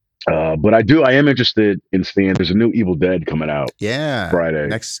 But I am interested in seeing. There's a new Evil Dead coming out. Yeah. Friday.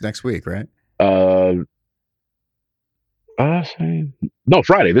 Next week, right? No,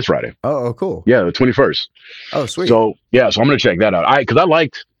 Friday. This Friday. Oh, cool. Yeah, the 21st. Oh, sweet. So yeah, so I'm gonna check that out. Because I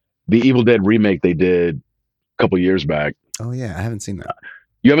liked the Evil Dead remake they did a couple years back. Oh yeah, I haven't seen that.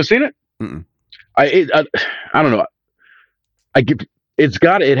 You haven't seen it? Mm-mm. I don't know.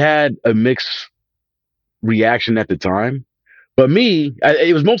 It had a mixed reaction at the time, but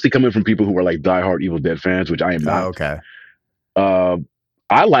it was mostly coming from people who were like diehard Evil Dead fans, which I am not. Oh, okay.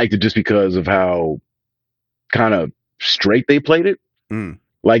 I liked it just because of how kind of straight they played it. Mm.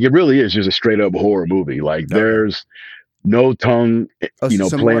 Like it really is just a straight up horror movie. Like there's no tongue,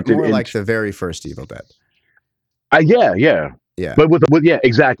 so planted more in. like the very first Evil Dead. Yeah. But with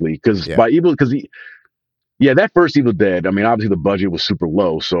exactly because that first Evil Dead. I mean, obviously the budget was super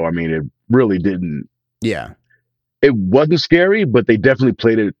low, so I mean, it really didn't. Yeah. It wasn't scary, but they definitely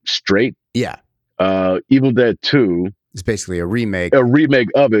played it straight. Yeah. Evil Dead 2 is basically a remake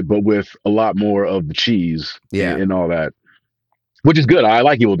of it, but with a lot more of the cheese and all that, which is good. I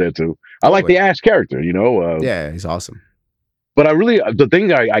like Evil Dead 2. I like the Ash character, yeah, he's awesome. But the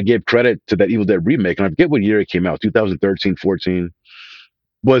thing I give credit to that Evil Dead remake, and I forget what year it came out, 2013, 14,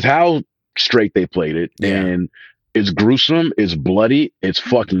 was how straight they played it. Yeah. And it's gruesome, it's bloody, it's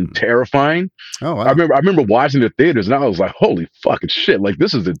fucking terrifying. Oh, wow. I remember watching the theaters and I was like, holy fucking shit, like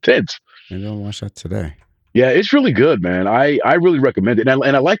this is intense. Maybe I'll watch that today. Yeah, it's really good, man. I really recommend it. And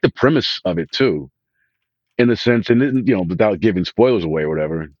I like the premise of it too, in the sense, and without giving spoilers away or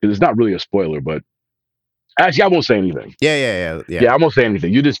whatever, because it's not really a spoiler, but actually I won't say anything. Yeah. I won't say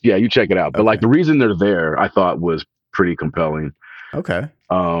anything. You check it out. But Okay. like the reason they're there, I thought was pretty compelling. Okay.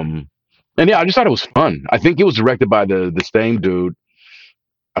 And yeah, I just thought it was fun. I think it was directed by the same dude.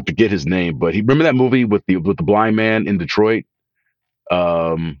 I forget his name, but remember that movie with the blind man in Detroit?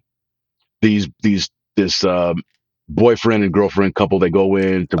 This boyfriend and girlfriend couple, they go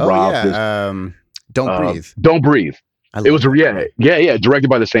in to rob this. Don't Breathe. Don't Breathe. It was directed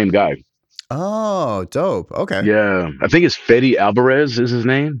by the same guy. Oh, dope. Okay. Yeah, I think it's Fede Alvarez is his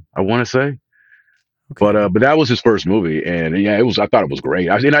name, I want to say. Okay. But that was his first movie, and yeah, I thought it was great.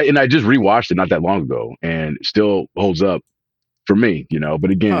 I just rewatched it not that long ago, and it still holds up for me, But Huh.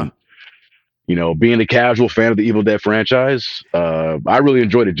 again, being a casual fan of the Evil Dead franchise, I really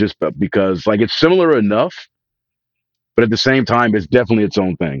enjoyed it just because like it's similar enough, but at the same time, it's definitely its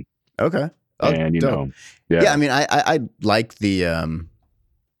own thing. Okay. Oh, And dope. Yeah, I yeah, mean, I like the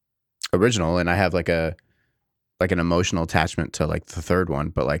original, and I have like an emotional attachment to like the third one,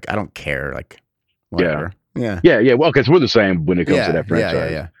 but like I don't care. Like yeah, whatever. Yeah. yeah. Well, because we're the same when it comes to Yeah. that Yeah. Yeah.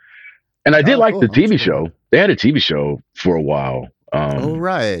 franchise. Yeah. And I did Oh, like cool. the I'll TV check it out. show. They had a TV show for a while, Oh,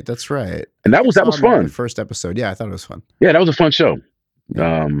 right. That's right. I and think that I was that saw was maybe the fun. first episode. Yeah, I thought it was fun. Yeah, that was a fun show.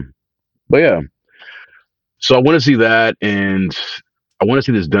 Yeah. But yeah, so I want to see that, and I want to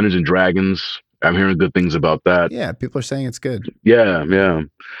see this Dungeons and Dragons. I'm hearing good things about that. Yeah. People are saying it's good. Yeah, yeah.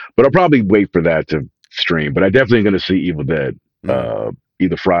 But I'll probably wait for that to stream. But I definitely going to see Evil Dead Mm,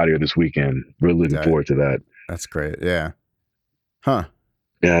 either Friday or this weekend. Really looking that forward to that. that's great. Yeah. Huh.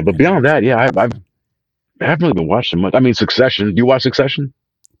 Yeah, but Yeah, maybe beyond I'll check that, yeah, that out I've soon. I haven't really been watching much. I mean, Succession. Do you watch Succession?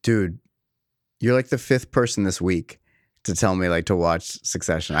 Dude, you're like the fifth person this week to tell me like to watch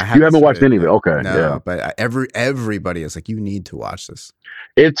Succession. I You haven't haven't watched started any of it? yet. Okay, yeah. No, but everybody is like, you need to watch this.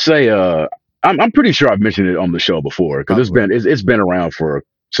 It's a. I'm pretty sure I've mentioned it on the show before because Probably. it's been around for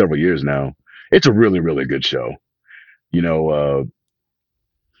several years now. It's a really really good show. You know,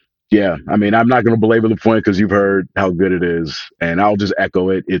 yeah. I mean, I'm not going to belabor the point because you've heard how good it is, and I'll just echo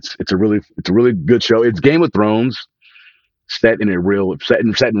it. It's a really good show. It's Game of Thrones set in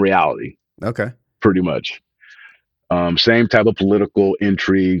reality, Okay. pretty much. Same type of political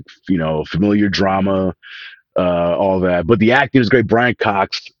intrigue, familiar drama, all that. But the acting is great. Brian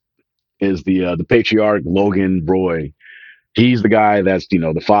Cox is the patriarch. Logan Roy, he's the guy that's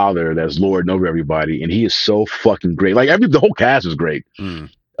the father that's lording over everybody, and he is so fucking great. Like the whole cast is great. Mm.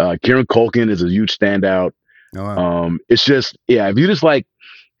 Kieran Culkin is a huge standout. Oh, wow. It's just if you just like,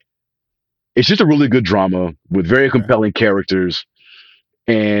 it's just a really good drama with very Okay. compelling characters.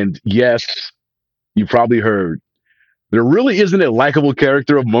 And yes, you probably heard there really isn't a likable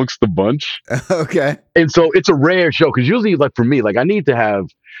character amongst the bunch. Okay. And so it's a rare show because usually, like for me, like there needs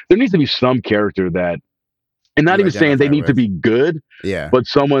to be some character that, and not You even saying they identify need to with. be good, Yeah. but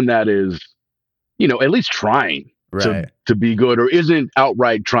someone that is, at least trying to Right. to be good or isn't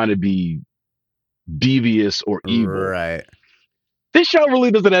outright trying to be devious or evil. Right. This show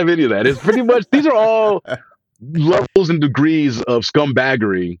really doesn't have any of that. It's pretty much these are all levels and degrees of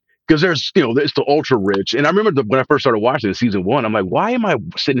scumbaggery because there's the ultra rich. And I remember when I first started watching it, season one, I'm like, why am I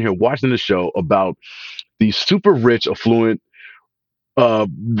sitting here watching this show about these super rich, affluent,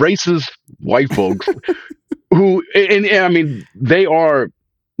 racist white folks who, and I mean, they are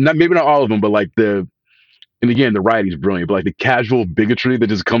not maybe not all of them, but like and again, the writing's brilliant, but like the casual bigotry that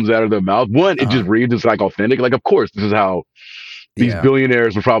just comes out of their mouth. One, it Uh-huh. just reads it's like authentic. Like, of course, this is how these Yeah.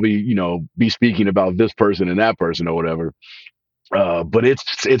 billionaires would probably, be speaking about this person and that person or whatever. But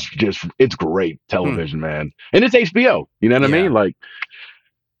it's great Hmm. television, man, and it's HBO. You know what I Yeah. mean? Like,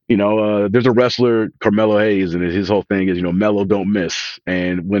 there's a wrestler, Carmelo Hayes, and his whole thing is, Mello don't miss.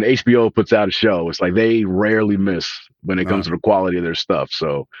 And when HBO puts out a show, it's like they rarely miss when it comes Uh, to the quality of their stuff.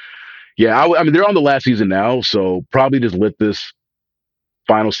 So yeah, I mean they're on the last season now, so probably just let this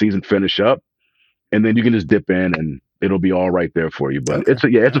final season finish up, and then you can just dip in and it'll be all right there for you. But okay. it's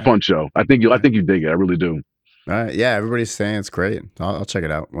All a right. fun show. I think All I right. think you dig it. I really do. All right. Yeah. Everybody's saying it's great. I'll check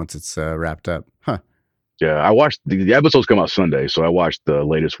it out once it's wrapped up. Huh. Yeah, I watched the episodes come out Sunday, so I watched the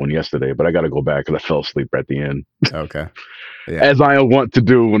latest one yesterday. But I got to go back because I fell asleep at the end, Okay. Yeah. as I want to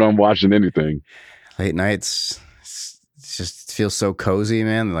do when I'm watching anything. Late nights. It's just it feels so cozy,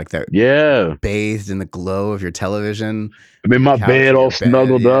 man. Like that Yeah, bathed in the glow of your television, I'm in your my couch bed or all your bed.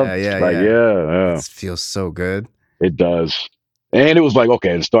 snuggled up. Yeah. Yeah. Like, Yeah. It yeah, feels so good. it does. And it was like,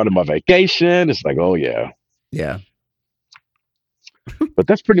 okay, it started my vacation. It's like, oh yeah. Yeah. But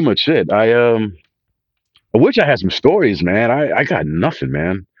that's pretty much it. I wish I had some stories, man. I got nothing,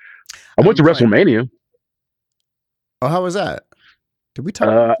 man. I I've went been to playing. WrestleMania. Oh, how was that? Did we talk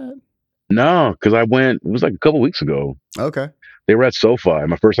Uh, about that? no, because I went. It was like a couple weeks ago. Okay. They were at SoFi.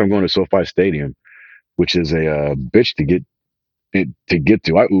 My first time going to SoFi Stadium, which is a bitch to get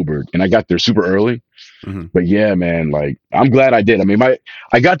to. I Ubered and I got there super early. Hmm. But yeah, man, like I'm glad I did. I mean,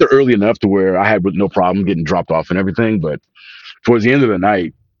 I got there early enough to where I had no problem getting dropped off and everything. But towards the end of the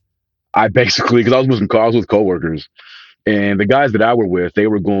night, I basically because I was with coworkers and the guys that I were with, they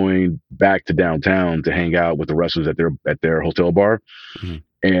were going back to downtown to hang out with the wrestlers at their hotel bar. Hmm.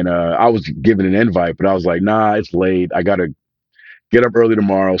 And I was given an invite, but I was like, nah, it's late. I gotta get up early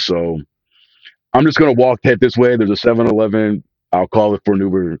tomorrow, so I'm just gonna head this way. There's a 7-Eleven. I'll call it for an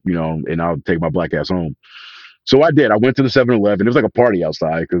Uber, and I'll take my black ass home. So I did. I went to the 7-Eleven. It was like a party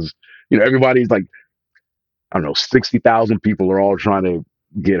outside because everybody's like I don't know, 60,000 people are all trying to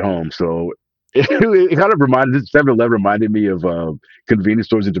get home. So it kind of reminded, 7-Eleven reminded me of convenience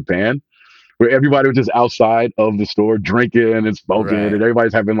stores in Japan, where everybody was just outside of the store drinking and smoking, and Right.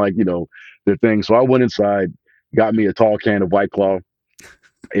 everybody's having like, their thing. So I went inside, got me a tall can of White Claw,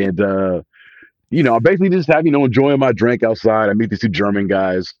 and I basically just have, enjoying my drink outside. I meet these two German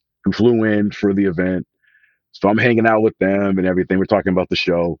guys who flew in for the event. So I'm hanging out with them and everything. We're talking about the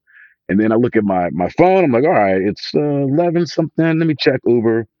show. And then I look at my phone. I'm like, all right, it's 11 something. Let me check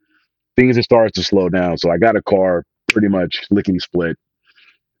Uber. Things it starts to slow down. So I got a car pretty much lickety split.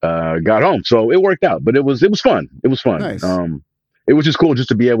 Got home. So it worked out. But it was fun. It was fun. Nice. It was just cool just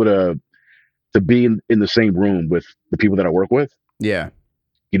to be able to be in the same room with the people that I work with, Yeah.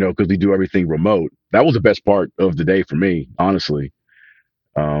 because we do everything remote. That was the best part of the day for me, honestly.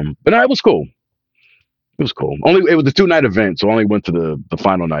 But no, it was cool. It was cool. Only it was a 2-night event, so I only went to the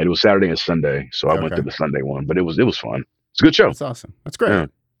final night. It was Saturday and Sunday, so I went to Okay. the Sunday one. But it was fun. It's a good show. That's awesome. That's great. Yeah,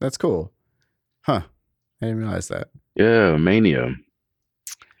 That's cool. Huh. I didn't realize that. yeah, Mania.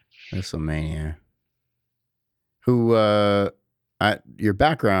 WrestleMania. Who your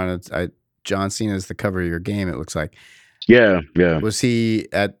background, it's John Cena is the cover of your game, it looks like. Yeah, yeah. Was he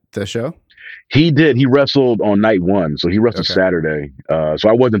at the show? He did. He wrestled on night one, so he wrestled Okay. Saturday. So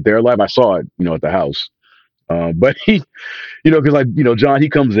I wasn't there live. I saw it, at the house. But he, because like John, he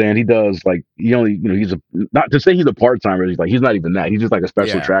comes in, he does like he only, he's a not to say he's a part timer. He's not even that. He's just like a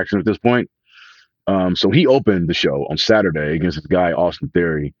special Yeah. attraction at this point. So he opened the show on Saturday against this guy Austin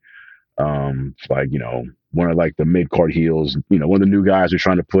Theory. Like one of like the mid card heels. One of the new guys who're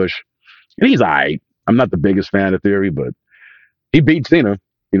trying to push, and he's alright. I'm not the biggest fan of Theory, but he beat Cena.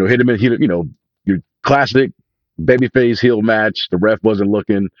 Hit him in. Your classic babyface heel match. The ref wasn't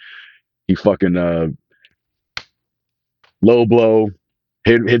looking. He fucking low blow,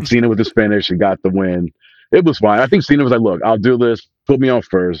 hit Cena with his finish and got the win. It was fine. I think Cena was like, "Look, I'll do this. Put me on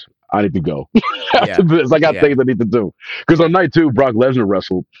first. I need to go after Yeah. this. I got Yeah. things I need to do." Because on night two, Brock Lesnar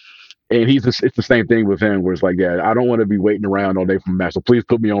wrestled, and it's the same thing with him, where it's like, "Yeah, I don't want to be waiting around all day for a match. So please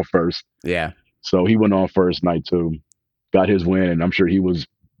put me on first." Yeah. So he went on first night two, got his win, and I'm sure he was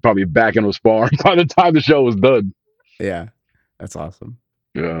probably back in the spar by the time the show was done. Yeah. That's awesome.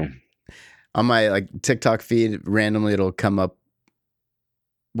 Yeah. On my like TikTok feed, randomly it'll come up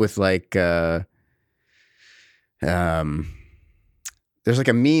with like there's like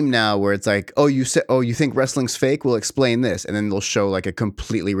a meme now where it's like, you think wrestling's fake? We'll explain this, and then they'll show like a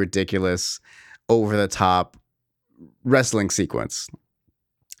completely ridiculous, over the top wrestling sequence.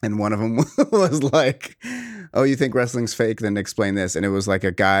 And one of them was like, "Oh, you think wrestling's fake? Then explain this." And it was like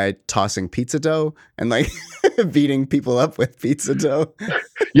a guy tossing pizza dough and like beating people up with pizza dough.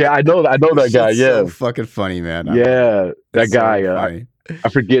 Yeah, I know that guy. It's Yeah, so fucking funny, man. I love it. yeah, that It's so guy. funny. I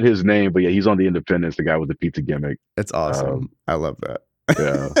forget his name, but yeah, he's on the Independence. The guy with the pizza gimmick. It's awesome. I love that.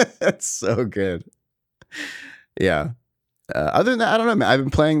 Yeah. That's so good. Yeah. Other than that, I don't know, man. I've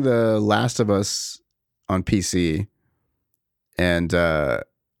been playing The Last of Us on PC, and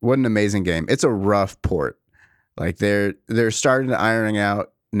what an amazing game. It's a rough port. Like they're starting to ironing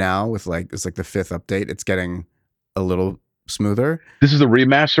out now with like, it's like the 5th update. It's getting a little smoother. This is the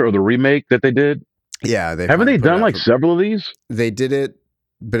remaster or the remake that they did. Yeah, Haven't they done like several of these They did it,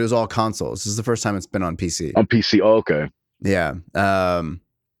 but it was all consoles. This is the first time it's been on PC. on PC? Oh, okay. Yeah.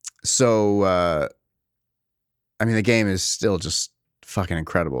 So I mean, the game is still just fucking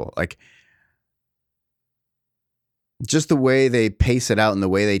incredible. Like, just the way they pace it out and the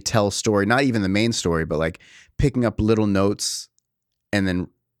way they tell story, not even the main story, but like picking up little notes and then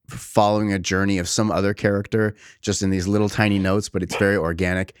following a journey of some other character just in these little tiny notes, but it's very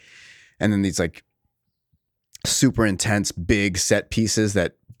organic. And then these like super intense big set pieces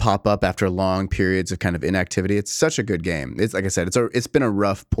that pop up after long periods of kind of inactivity. It's such a good game. It's like I said, it's been a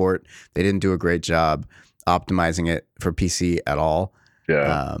rough port. They didn't do a great job optimizing it for PC at all.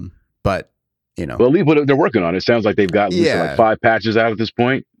 Yeah. But well, at least what they're working on. It sounds like they've got like 5 patches out at this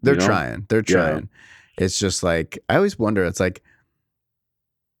point. They're trying. They're trying. Yeah. It's just like, I always wonder, it's like,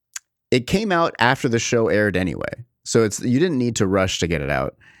 it came out after the show aired anyway. So you didn't need to rush to get it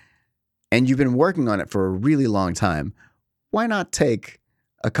out. And you've been working on it for a really long time. Why not take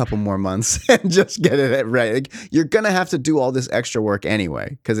a couple more months and just get it right? Like, you're going to have to do all this extra work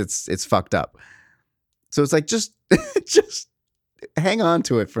anyway, because it's fucked up. So it's like, just hang on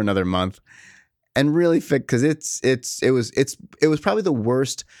to it for another month and really fix, because it was probably the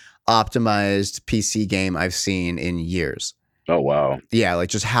worst optimized PC game I've seen in years. Oh, wow. Yeah, like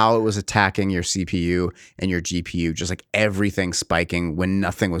just how it was attacking your CPU and your GPU, just like everything spiking when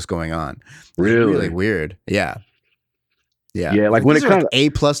nothing was going on. Really? Really weird. Yeah. Yeah. Yeah, like when it comes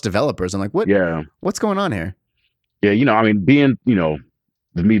like A+ developers, I'm like, what? Yeah. What's going on here? Yeah, I mean,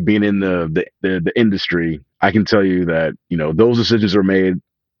 me being in the industry, I can tell you that those decisions are made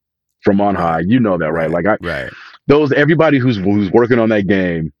from on Right. high. You know that, right? Right. Like I Right. those everybody who's working on that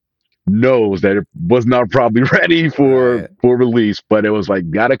game knows that it was not probably ready for Right. release, but it was like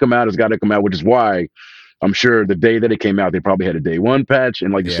gotta come out. It's got to come out, which is why I'm sure the day that it came out, they probably had a day one patch,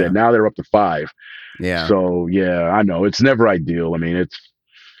 and like you said, Yeah. now they're up to 5. Yeah. So yeah, I know it's never ideal. I mean,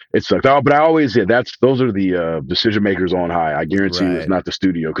 it sucks. But I always, yeah, those are the decision makers on high. I guarantee you, it's Right. not the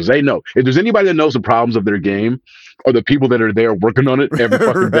studio because they know if there's anybody that knows the problems of their game, or the people that are there working on it every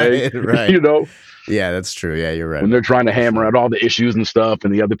fucking day. Right. Right. you know, Yeah, that's true. Yeah, you're right when they're about that trying to for hammer sure. out all the issues and stuff,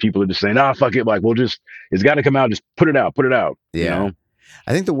 and the other people are just saying, "Ah, fuck it, like it's got to come out, just put it out, put it out." Yeah.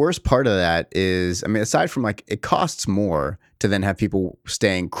 I think the worst part of that is, I mean, aside from like it costs more to then have people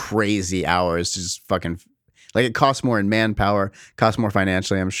staying crazy hours to just fucking like it costs more in manpower, costs more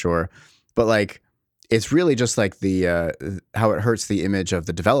financially, I'm sure. But like it's really just like the how it hurts the image of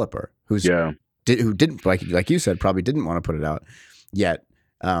the developer Yeah, who didn't like you said probably didn't want to put it out yet.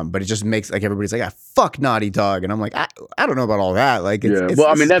 But it just makes like everybody's like, ah, fuck Naughty Dog, and I'm like, I don't know about all that. Like yeah. it's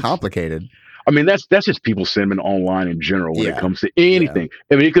Well, this is complicated. that's just people sentiment online in general when it Yeah, comes to yeah, anything.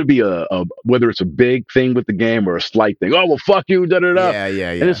 I mean, it could be a whether it's a big thing with the game or a slight thing. Oh well, fuck you, da da da. yeah, yeah,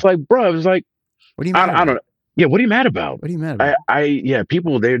 And yeah. it's like, bro, it's like What are you mad I don't. about? Yeah, what are you mad about? What are you mad about? Yeah,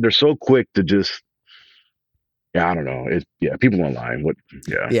 people they're so quick to just yeah, I don't know. People online. What?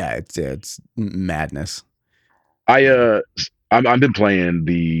 Yeah, Yeah, it's madness. I Yeah. I've been playing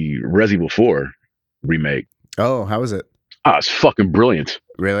the Resident Evil 4 remake. Oh, how is it? Ah, it's fucking brilliant.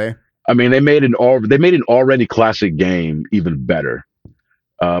 Really? I mean, they made an already classic game even better.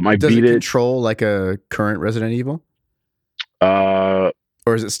 I Does beat it it. control like a current Resident Evil, Uh,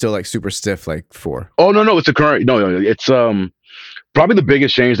 or is it still like super stiff like 4? oh no, it's a current. No, it's probably the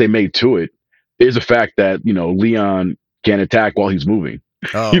biggest change they made to it is the fact that Leon can attack while he's moving. You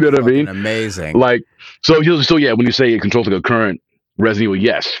Oh, know what I fucking mean? amazing. Like, so yeah, when you say it controls like a current Resident Evil,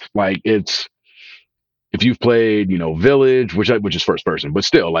 yes, like it's if you've played, Village, which is first person, but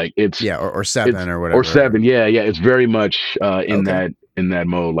still, like Yeah, or it's 7 or or whatever. 7, yeah, it's very much Okay. in that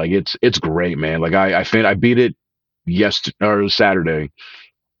mode. Like it's great, man. Like I beat it yesterday or Saturday,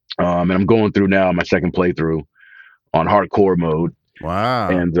 and I'm going through now my second playthrough on hardcore mode, Wow.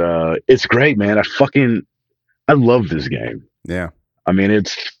 and it's great, man. I love this game. Yeah. I mean,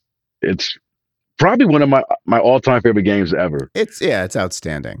 it's probably one of my all time favorite games ever. It's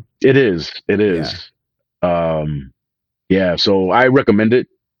outstanding. It is. It Yeah. is. Um, yeah. So I recommend it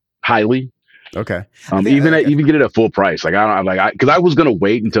highly. Okay. I think Even get it at full price. Like I don't like because I was gonna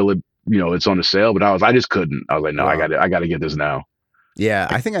wait until it's on the sale, but I just couldn't. I was like, no, wow. I got to get this now. Yeah,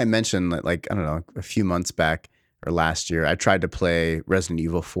 I think I mentioned that like I don't know, a few months back or last year, I tried to play Resident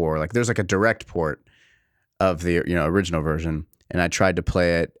Evil 4. Like there's like a direct port of the original version, and I tried to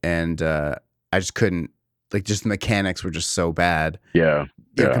play it, and I just couldn't. Like just the mechanics were just so bad. Yeah.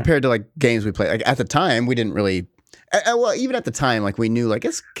 Yeah. Compared to like games we played. Like at the time, we didn't really. Well, even at the time, like we knew like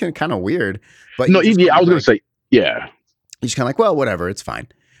it's kind of weird, but No, you just yeah, kind I of was gonna like say, yeah, you just kind of like, well, whatever, it's fine.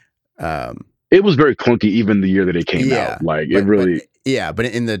 Um, it was very clunky even the year that it came out. yeah, Like it but really, yeah, but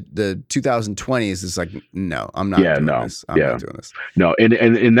in the 2020s, it's like no, I'm not yeah, doing no, this. I'm yeah, not doing this. no,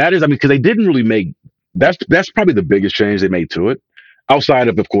 and that is, I mean, because they didn't really make that's probably the biggest change they made to it, outside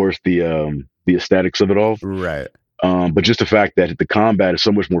of course the aesthetics of it all. Right. But just the fact that the combat is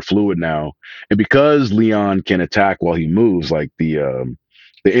so much more fluid now, and because Leon can attack while he moves, like the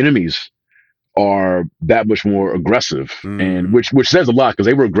enemies are that much more aggressive, and Mm, which says a lot because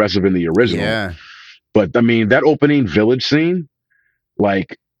they were aggressive in the original. yeah. But I mean, that opening village scene,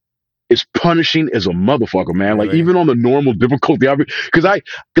 like, is punishing as a motherfucker, man. Like Really. even on the normal difficulty,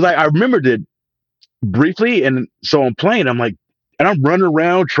 I remembered it briefly, and so I'm playing. I'm like, and I'm running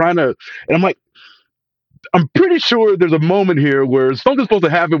around trying to, and I'm like, I'm pretty sure there's a moment here where something's supposed to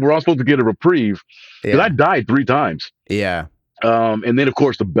happen where I'm supposed to get a reprieve because I Yeah. died 3 times. Yeah. And then of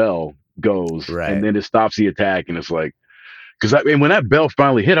course the bell goes, and Right. then it stops the attack, and it's like. Because I mean, when that bell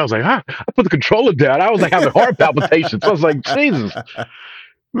finally hit, I was like, ah, I put the controller down. I was like having heart palpitations. I was like, Jesus,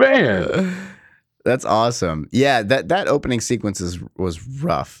 man. That's awesome. Yeah, that opening sequence was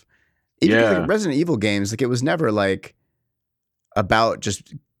rough. Even because like Yeah, Resident Evil games, like it was never like about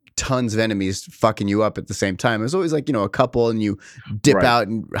just tons of enemies fucking you up at the same time. It was always like a couple, and you dip right. out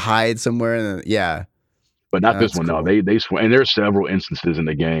and hide somewhere, and then, yeah, But not this that's one. No, cool. they swear. And there's several instances in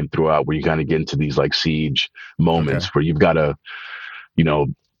the game throughout where you kind of get into these like siege Okay. moments where you've got to, you know,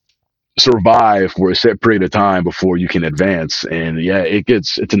 survive for a set period of time before you can advance. And yeah,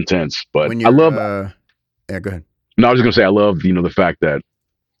 it's intense. But When I you're love. yeah, go ahead. No, I was just gonna say I love the fact that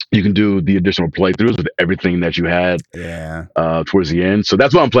you can do the additional playthroughs with everything that you had Yeah. towards the end. So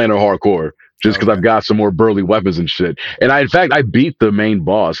that's why I'm playing it hardcore, just because Okay. I've got some more burly weapons and shit. And in fact, I beat the main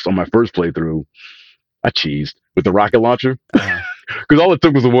boss on my first playthrough. I cheesed with the rocket launcher Uh-huh. because all it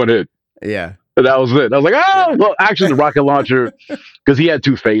took was a one hit. Yeah. And that was it. I was like, oh, Yeah. well, actually, the rocket launcher, because he had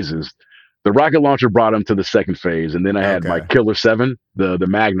two phases. The rocket launcher brought him to the second phase, and then I had my Okay. Killer 7, the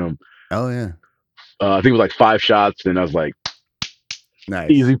Magnum. Oh yeah. I think it was like 5 shots, and I was like,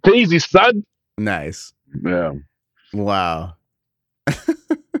 Nice. easy peasy, son. Nice. Yeah. Wow.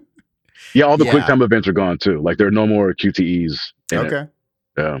 Yeah, all the quick Yeah. time events are gone too. Like there are no more QTEs in it. Okay.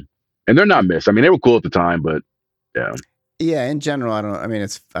 Yeah. And they're not missed. I mean, they were cool at the time, but yeah. Yeah, in general, I mean,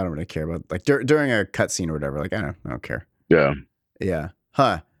 I don't really care about like during a cutscene or whatever. Like, I don't care. Yeah. Yeah.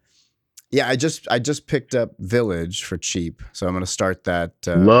 Huh. Yeah, I just picked up Village for cheap, so I'm gonna start that.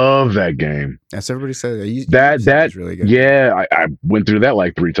 Love that game. As everybody says, you That said it that was really good. yeah, I went through that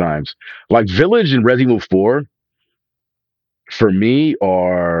like 3 times. Like Village and Resident Evil 4 for me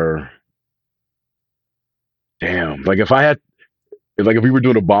are damn. Like if we were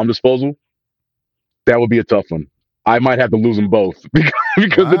doing a bomb disposal, that would be a tough one. I might have to lose them both because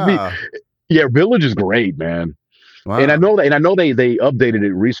it'd be Wow. yeah, Village is great, man. And Wow. I know they updated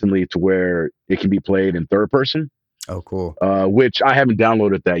it recently to where it can be played in third person, Oh, cool. which I haven't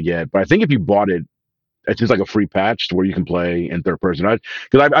downloaded that yet. But I think if you bought it, it's just like a free patch to where you can play in third person.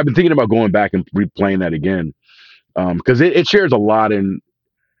 Because I've been thinking about going back and replaying that again because it shares a lot in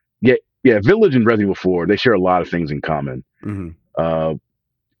yeah Village and Resident Evil 4 they share a lot of things in common. Hmm. Uh,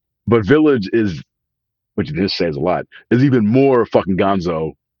 but Village is which this says a lot is even more fucking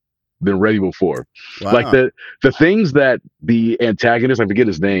gonzo than Resident Evil 4. Like Wow. the things that the antagonist, I forget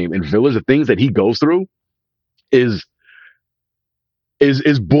his name, in Village, the things that he goes through is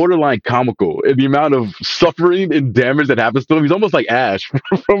is borderline comical in the amount of suffering and damage that happens to him. He's almost like Ash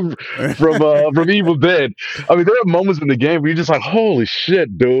from from Evil Dead. I mean, there are moments in the game where you're just like, holy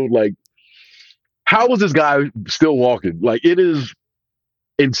shit, dude! Like, how is this guy still walking? Like, it is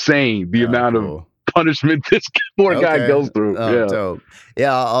insane the Oh, amount of cool. punishment this poor guy Okay. goes through. Oh, Yeah, dope.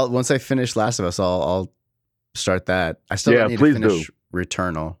 Yeah. Once I finish Last of Us, I'll start that. I still yeah, need to please do. finish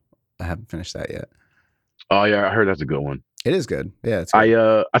Returnal. I haven't finished that yet. Oh yeah, I heard that's a good one. It is good. Yeah, it's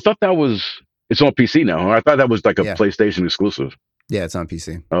good. I thought that was it's on PC now. Huh? I thought that was like a Yeah. PlayStation exclusive. Yeah, it's on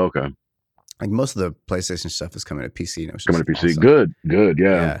PC. Oh, okay, Like most of the PlayStation stuff is coming to PC now, which coming is to PC. awesome. Good,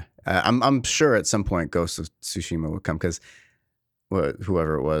 yeah. Yeah, I'm sure at some point Ghost of Tsushima will come because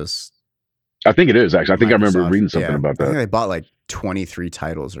whoever it was, I think it is actually. I think I remember Microsoft. reading something Yeah, about I think that. they bought like 23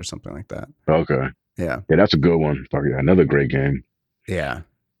 titles or something like that. Okay, Yeah, yeah, that's a good one. Fuck yeah, another great game. yeah,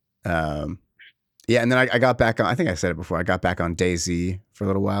 um, yeah. And then I got back on. I think I said it before. I got back on DayZ for a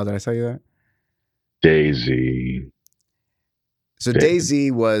little while. Did I tell you that? Daisy. So Da-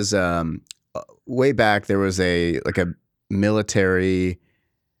 DayZ was way back. There was a military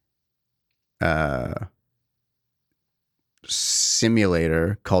uh,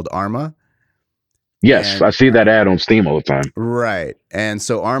 simulator called Arma. yes, And I see that ad on Steam all the time. right. And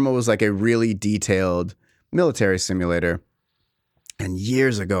so Arma was like a really detailed military simulator. And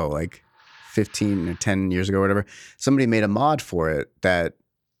years ago, like 15 or 10 years ago, or whatever, somebody made a mod for it that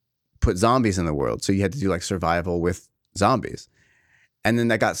put zombies in the world. So you had to do like survival with zombies. And then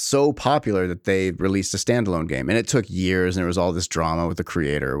that got so popular that they released a standalone game. And it took years and there was all this drama with the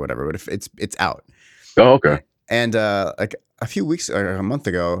creator or whatever. But if it's out. Oh, okay. And like a few weeks or a month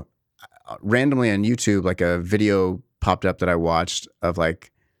ago, randomly on YouTube, like a video popped up that I watched of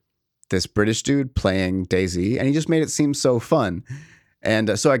like this British dude playing DayZ, and he just made it seem so fun.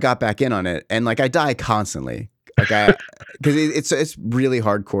 And so I got back in on it, and like I die constantly, like because it's really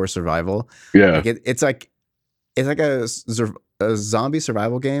hardcore survival. Yeah. Like it's like a zombie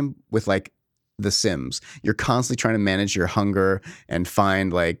survival game with like The Sims. You're constantly trying to manage your hunger and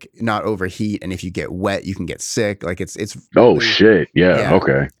find like not overheat, and if you get wet, you can get sick. Like it's Oh really, shit. Yeah. yeah.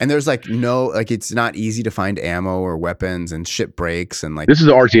 Okay. And there's like no like it's not easy to find ammo or weapons, and shit breaks, and like This is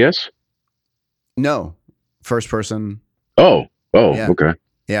a RTS. no first person. Oh. Oh. Yeah. Okay.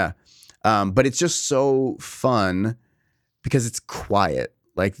 Yeah. But it's just so fun because it's quiet.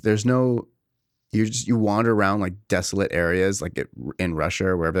 Like there's no, you wander around like desolate areas, like in Russia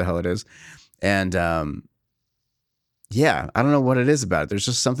or wherever the hell it is. And yeah, I don't know what it is about it. There's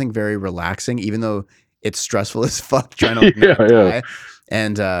just something very relaxing, even though it's stressful as fuck trying to like, Yeah, not yeah. die.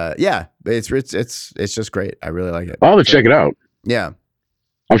 And yeah, it's just great. I really like it. I'll have to check it out. Yeah.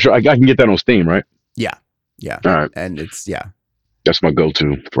 I'm sure I can get that on Steam, right? Yeah. Yeah. All right. And it's, yeah, That's my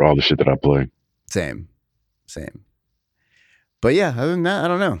go-to for all the shit that I play. same. But yeah, other than that, I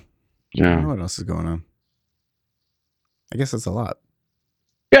don't know. I don't Yeah. know what else is going on. I guess that's a lot.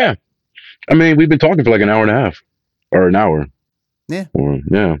 Yeah. I mean, we've been talking for like an hour and a half or an hour. Yeah. Or,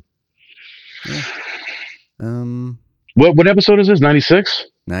 yeah. Yeah. Um, What episode is this? 96?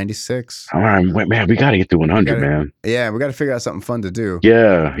 96. All right, man, we got to get to We 100, gotta, man. yeah, we got to figure out something fun to do.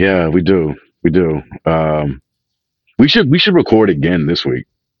 Yeah, yeah, we do. We do. We should record again this week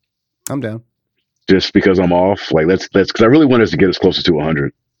I'm down. just because I'm off. Like let's because I really want us to get as close to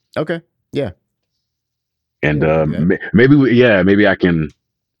 100. Okay. Yeah. And Yeah, we can do that. maybe maybe I can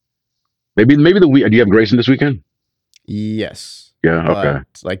maybe the week. Do you have Grayson this weekend? Yes. Yeah. Okay.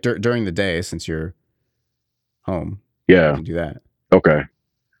 But like during the day, since you're home, you Yeah. can do that. Okay.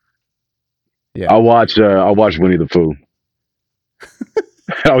 Yeah. I'll watch Winnie the Pooh.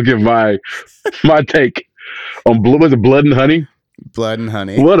 I'll give my take on was it Blood and Honey? Blood and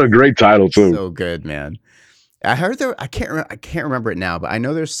Honey. What a great title too. So good, man. I heard there. I can't remember it now, but I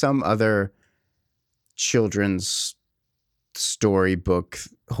know there's some other children's storybook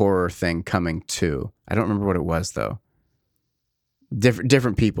horror thing coming too. I don't remember what it was though.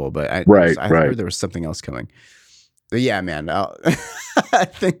 Different people, but I Right. heard there was something else coming. But yeah, man, I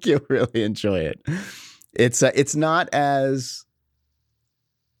think you'll really enjoy it. It's not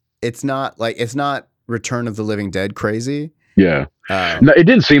Return of the Living Dead crazy. Yeah. No, it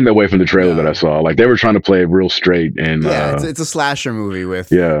didn't seem that way from the trailer that I saw. Like they were trying to play it real straight and yeah, it's a slasher movie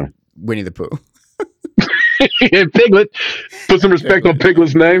with Winnie the Pooh. And Piglet. Put some respect on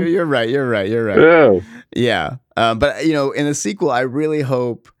Piglet's name. You're right. Yeah. But in the sequel, I really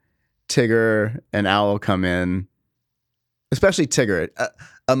hope Tigger and Owl come in, especially Tigger.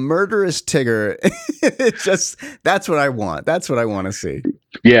 A murderous Tigger. That's what I want. That's what I want to see.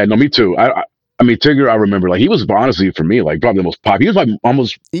 Yeah, no, me too. I mean, Tigger, I remember, like, he was honestly, for me, like, probably the most popular. He was, like,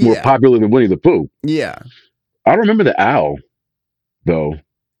 almost more popular than Winnie the Pooh. Yeah. I don't remember the owl, though.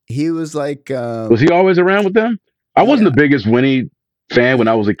 He was like... was he always around with them? I wasn't the biggest Winnie fan when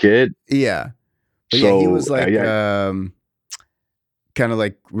I was a kid. Yeah. But so, he was like, kind of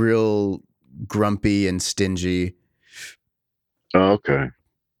like real grumpy and stingy. Oh, okay.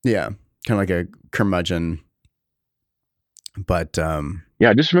 Yeah. Kind of like a curmudgeon. But... yeah,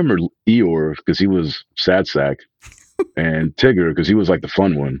 I just remember Eeyore because he was sad sack, and Tigger because he was like the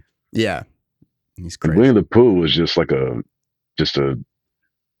fun one. Yeah, he's crazy. Winnie the Pooh was just like a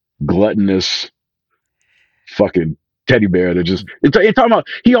gluttonous fucking teddy bear that just. It's talking about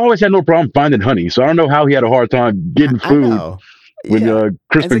he always had no problem finding honey, so I don't know how he had a hard time getting food when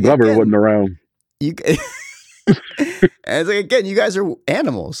Crispin Glover wasn't around. And it's like again, you guys are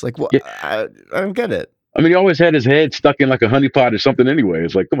animals. Like what? Yeah. I don't get it. I mean, he always had his head stuck in like a honey pot or something anyway.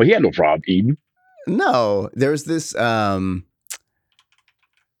 It's like, come on, he had no problem eating. No, there's this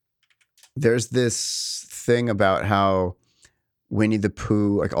thing about how Winnie the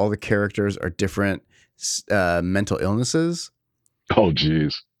Pooh, like all the characters are different mental illnesses. Oh,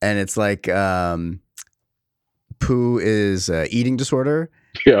 geez. And it's like Pooh is eating disorder.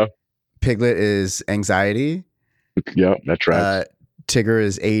 Yeah. Piglet is anxiety. Yeah, that tracks. Tigger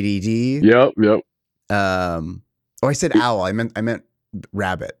is ADD. Yep. I said owl. I meant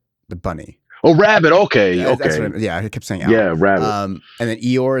rabbit, the bunny. Oh, rabbit. Okay. I kept saying owl. Yeah, rabbit. And then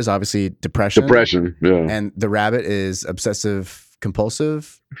Eeyore is obviously depression. Yeah. And the rabbit is obsessive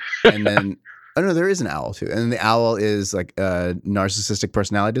compulsive. And then there is an owl too. And then the owl is like a narcissistic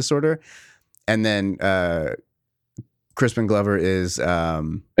personality disorder. And then Crispin Glover is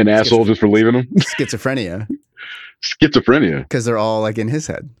an asshole just for leaving him. Schizophrenia. Because they're all like in his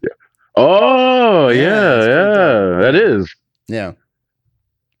head. Yeah. Oh, yeah. That is. Yeah.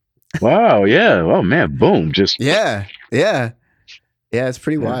 Wow, yeah. Oh, man, boom. Just. Yeah. It's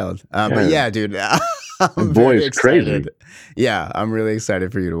pretty wild. But yeah, dude, I'm boy, very it's excited. crazy. Yeah, I'm really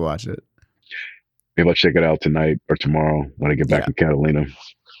excited for you to watch it. Maybe I'll check it out tonight or tomorrow when I get back to Catalina.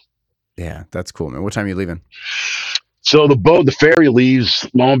 Yeah, that's cool, man. What time are you leaving? So the ferry leaves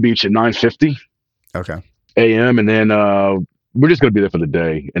Long Beach at 9:50 a.m. and then we're just gonna be there for the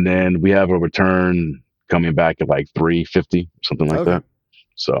day, and then we have a return coming back at like 3:50, something like that.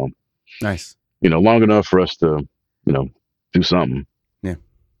 So nice, long enough for us to do something. Yeah,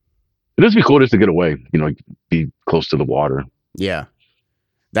 it does be cool just to get away, be close to the water. Yeah,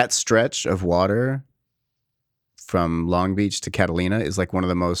 that stretch of water from Long Beach to Catalina is like one of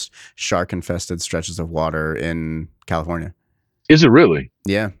the most shark infested stretches of water in California. Is it really?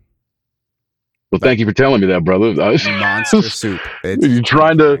 Yeah. Well, thank you for telling me that, brother. Monster soup. You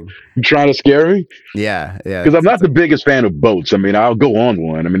trying to scare me? Yeah. Because I'm not the biggest fan of boats. I mean, I'll go on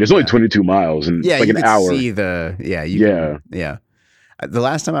one. I mean, it's only 22 miles and it's like an hour. See the The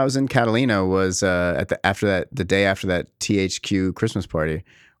last time I was in Catalina was the day after that THQ Christmas party.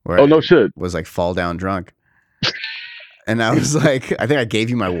 Where no shit. Was like fall down drunk. And I was like, I think I gave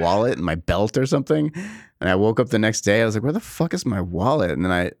you my wallet and my belt or something. And I woke up the next day. I was like, where the fuck is my wallet? And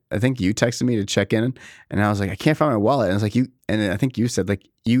then I think you texted me to check in. And I was like, I can't find my wallet. And I was like, and I think you said, like,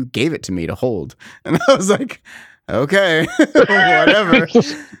 you gave it to me to hold. And I was like, okay, whatever.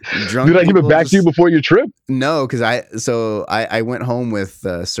 Drunk Did I give it back to you before your trip? No, because I went home with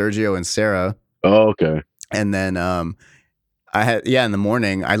Sergio and Sarah. Oh, okay. And then in the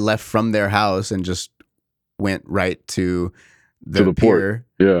morning, I left from their house and just went right to the pier. Port.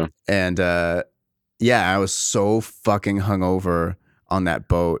 Yeah. And I was so fucking hungover on that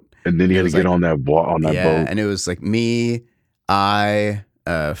boat. And then you had to get on that boat. And it was like me,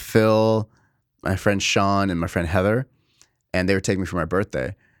 Phil, my friend Sean, and my friend Heather, and they were taking me for my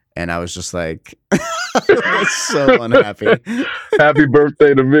birthday. And I was just like, I was so unhappy. Happy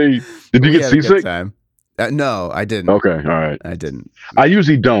birthday to me. Did you get seasick? No, I didn't. Okay, all right. I didn't. I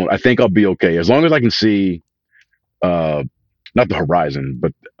usually don't. I think I'll be okay as long as I can see, not the horizon,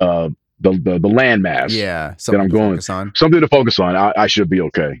 but the landmass. Yeah, that I'm going on. Something to focus on. I should be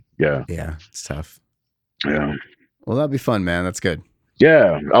okay. Yeah. Yeah, it's tough. Yeah. Well, that'll be fun, man. That's good.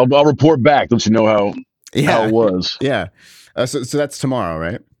 Yeah, I'll report back. Let you know how it was. Yeah. So that's tomorrow,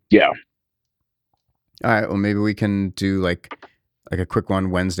 right? Yeah. All right. Well, maybe we can do like a quick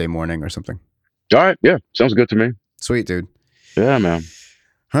one Wednesday morning or something. All right. Yeah. Sounds good to me. Sweet, dude. Yeah, man.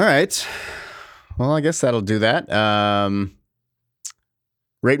 All right. Well, I guess that'll do that.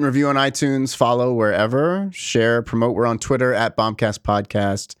 Rate and review on iTunes, follow wherever, share, promote. We're on Twitter at Bombcast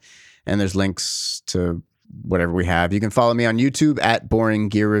Podcast, and there's links to whatever we have. You can follow me on YouTube at Boring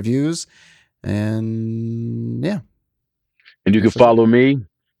Gear Reviews, and yeah. And you can follow me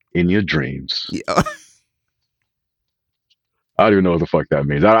in your dreams. Yeah. I don't even know what the fuck that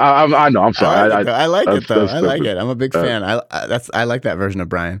means. I know. I'm sorry. I like it though. I like it. I'm a big fan. I like that version of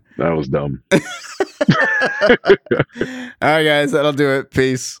Brian. That was dumb. All right, guys. That'll do it.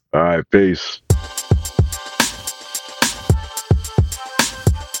 Peace. All right. Peace.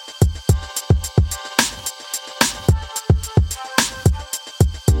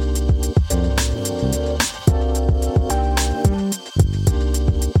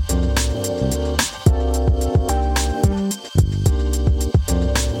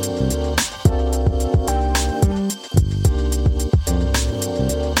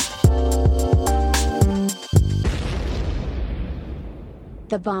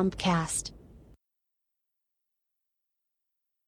 The Bombcast.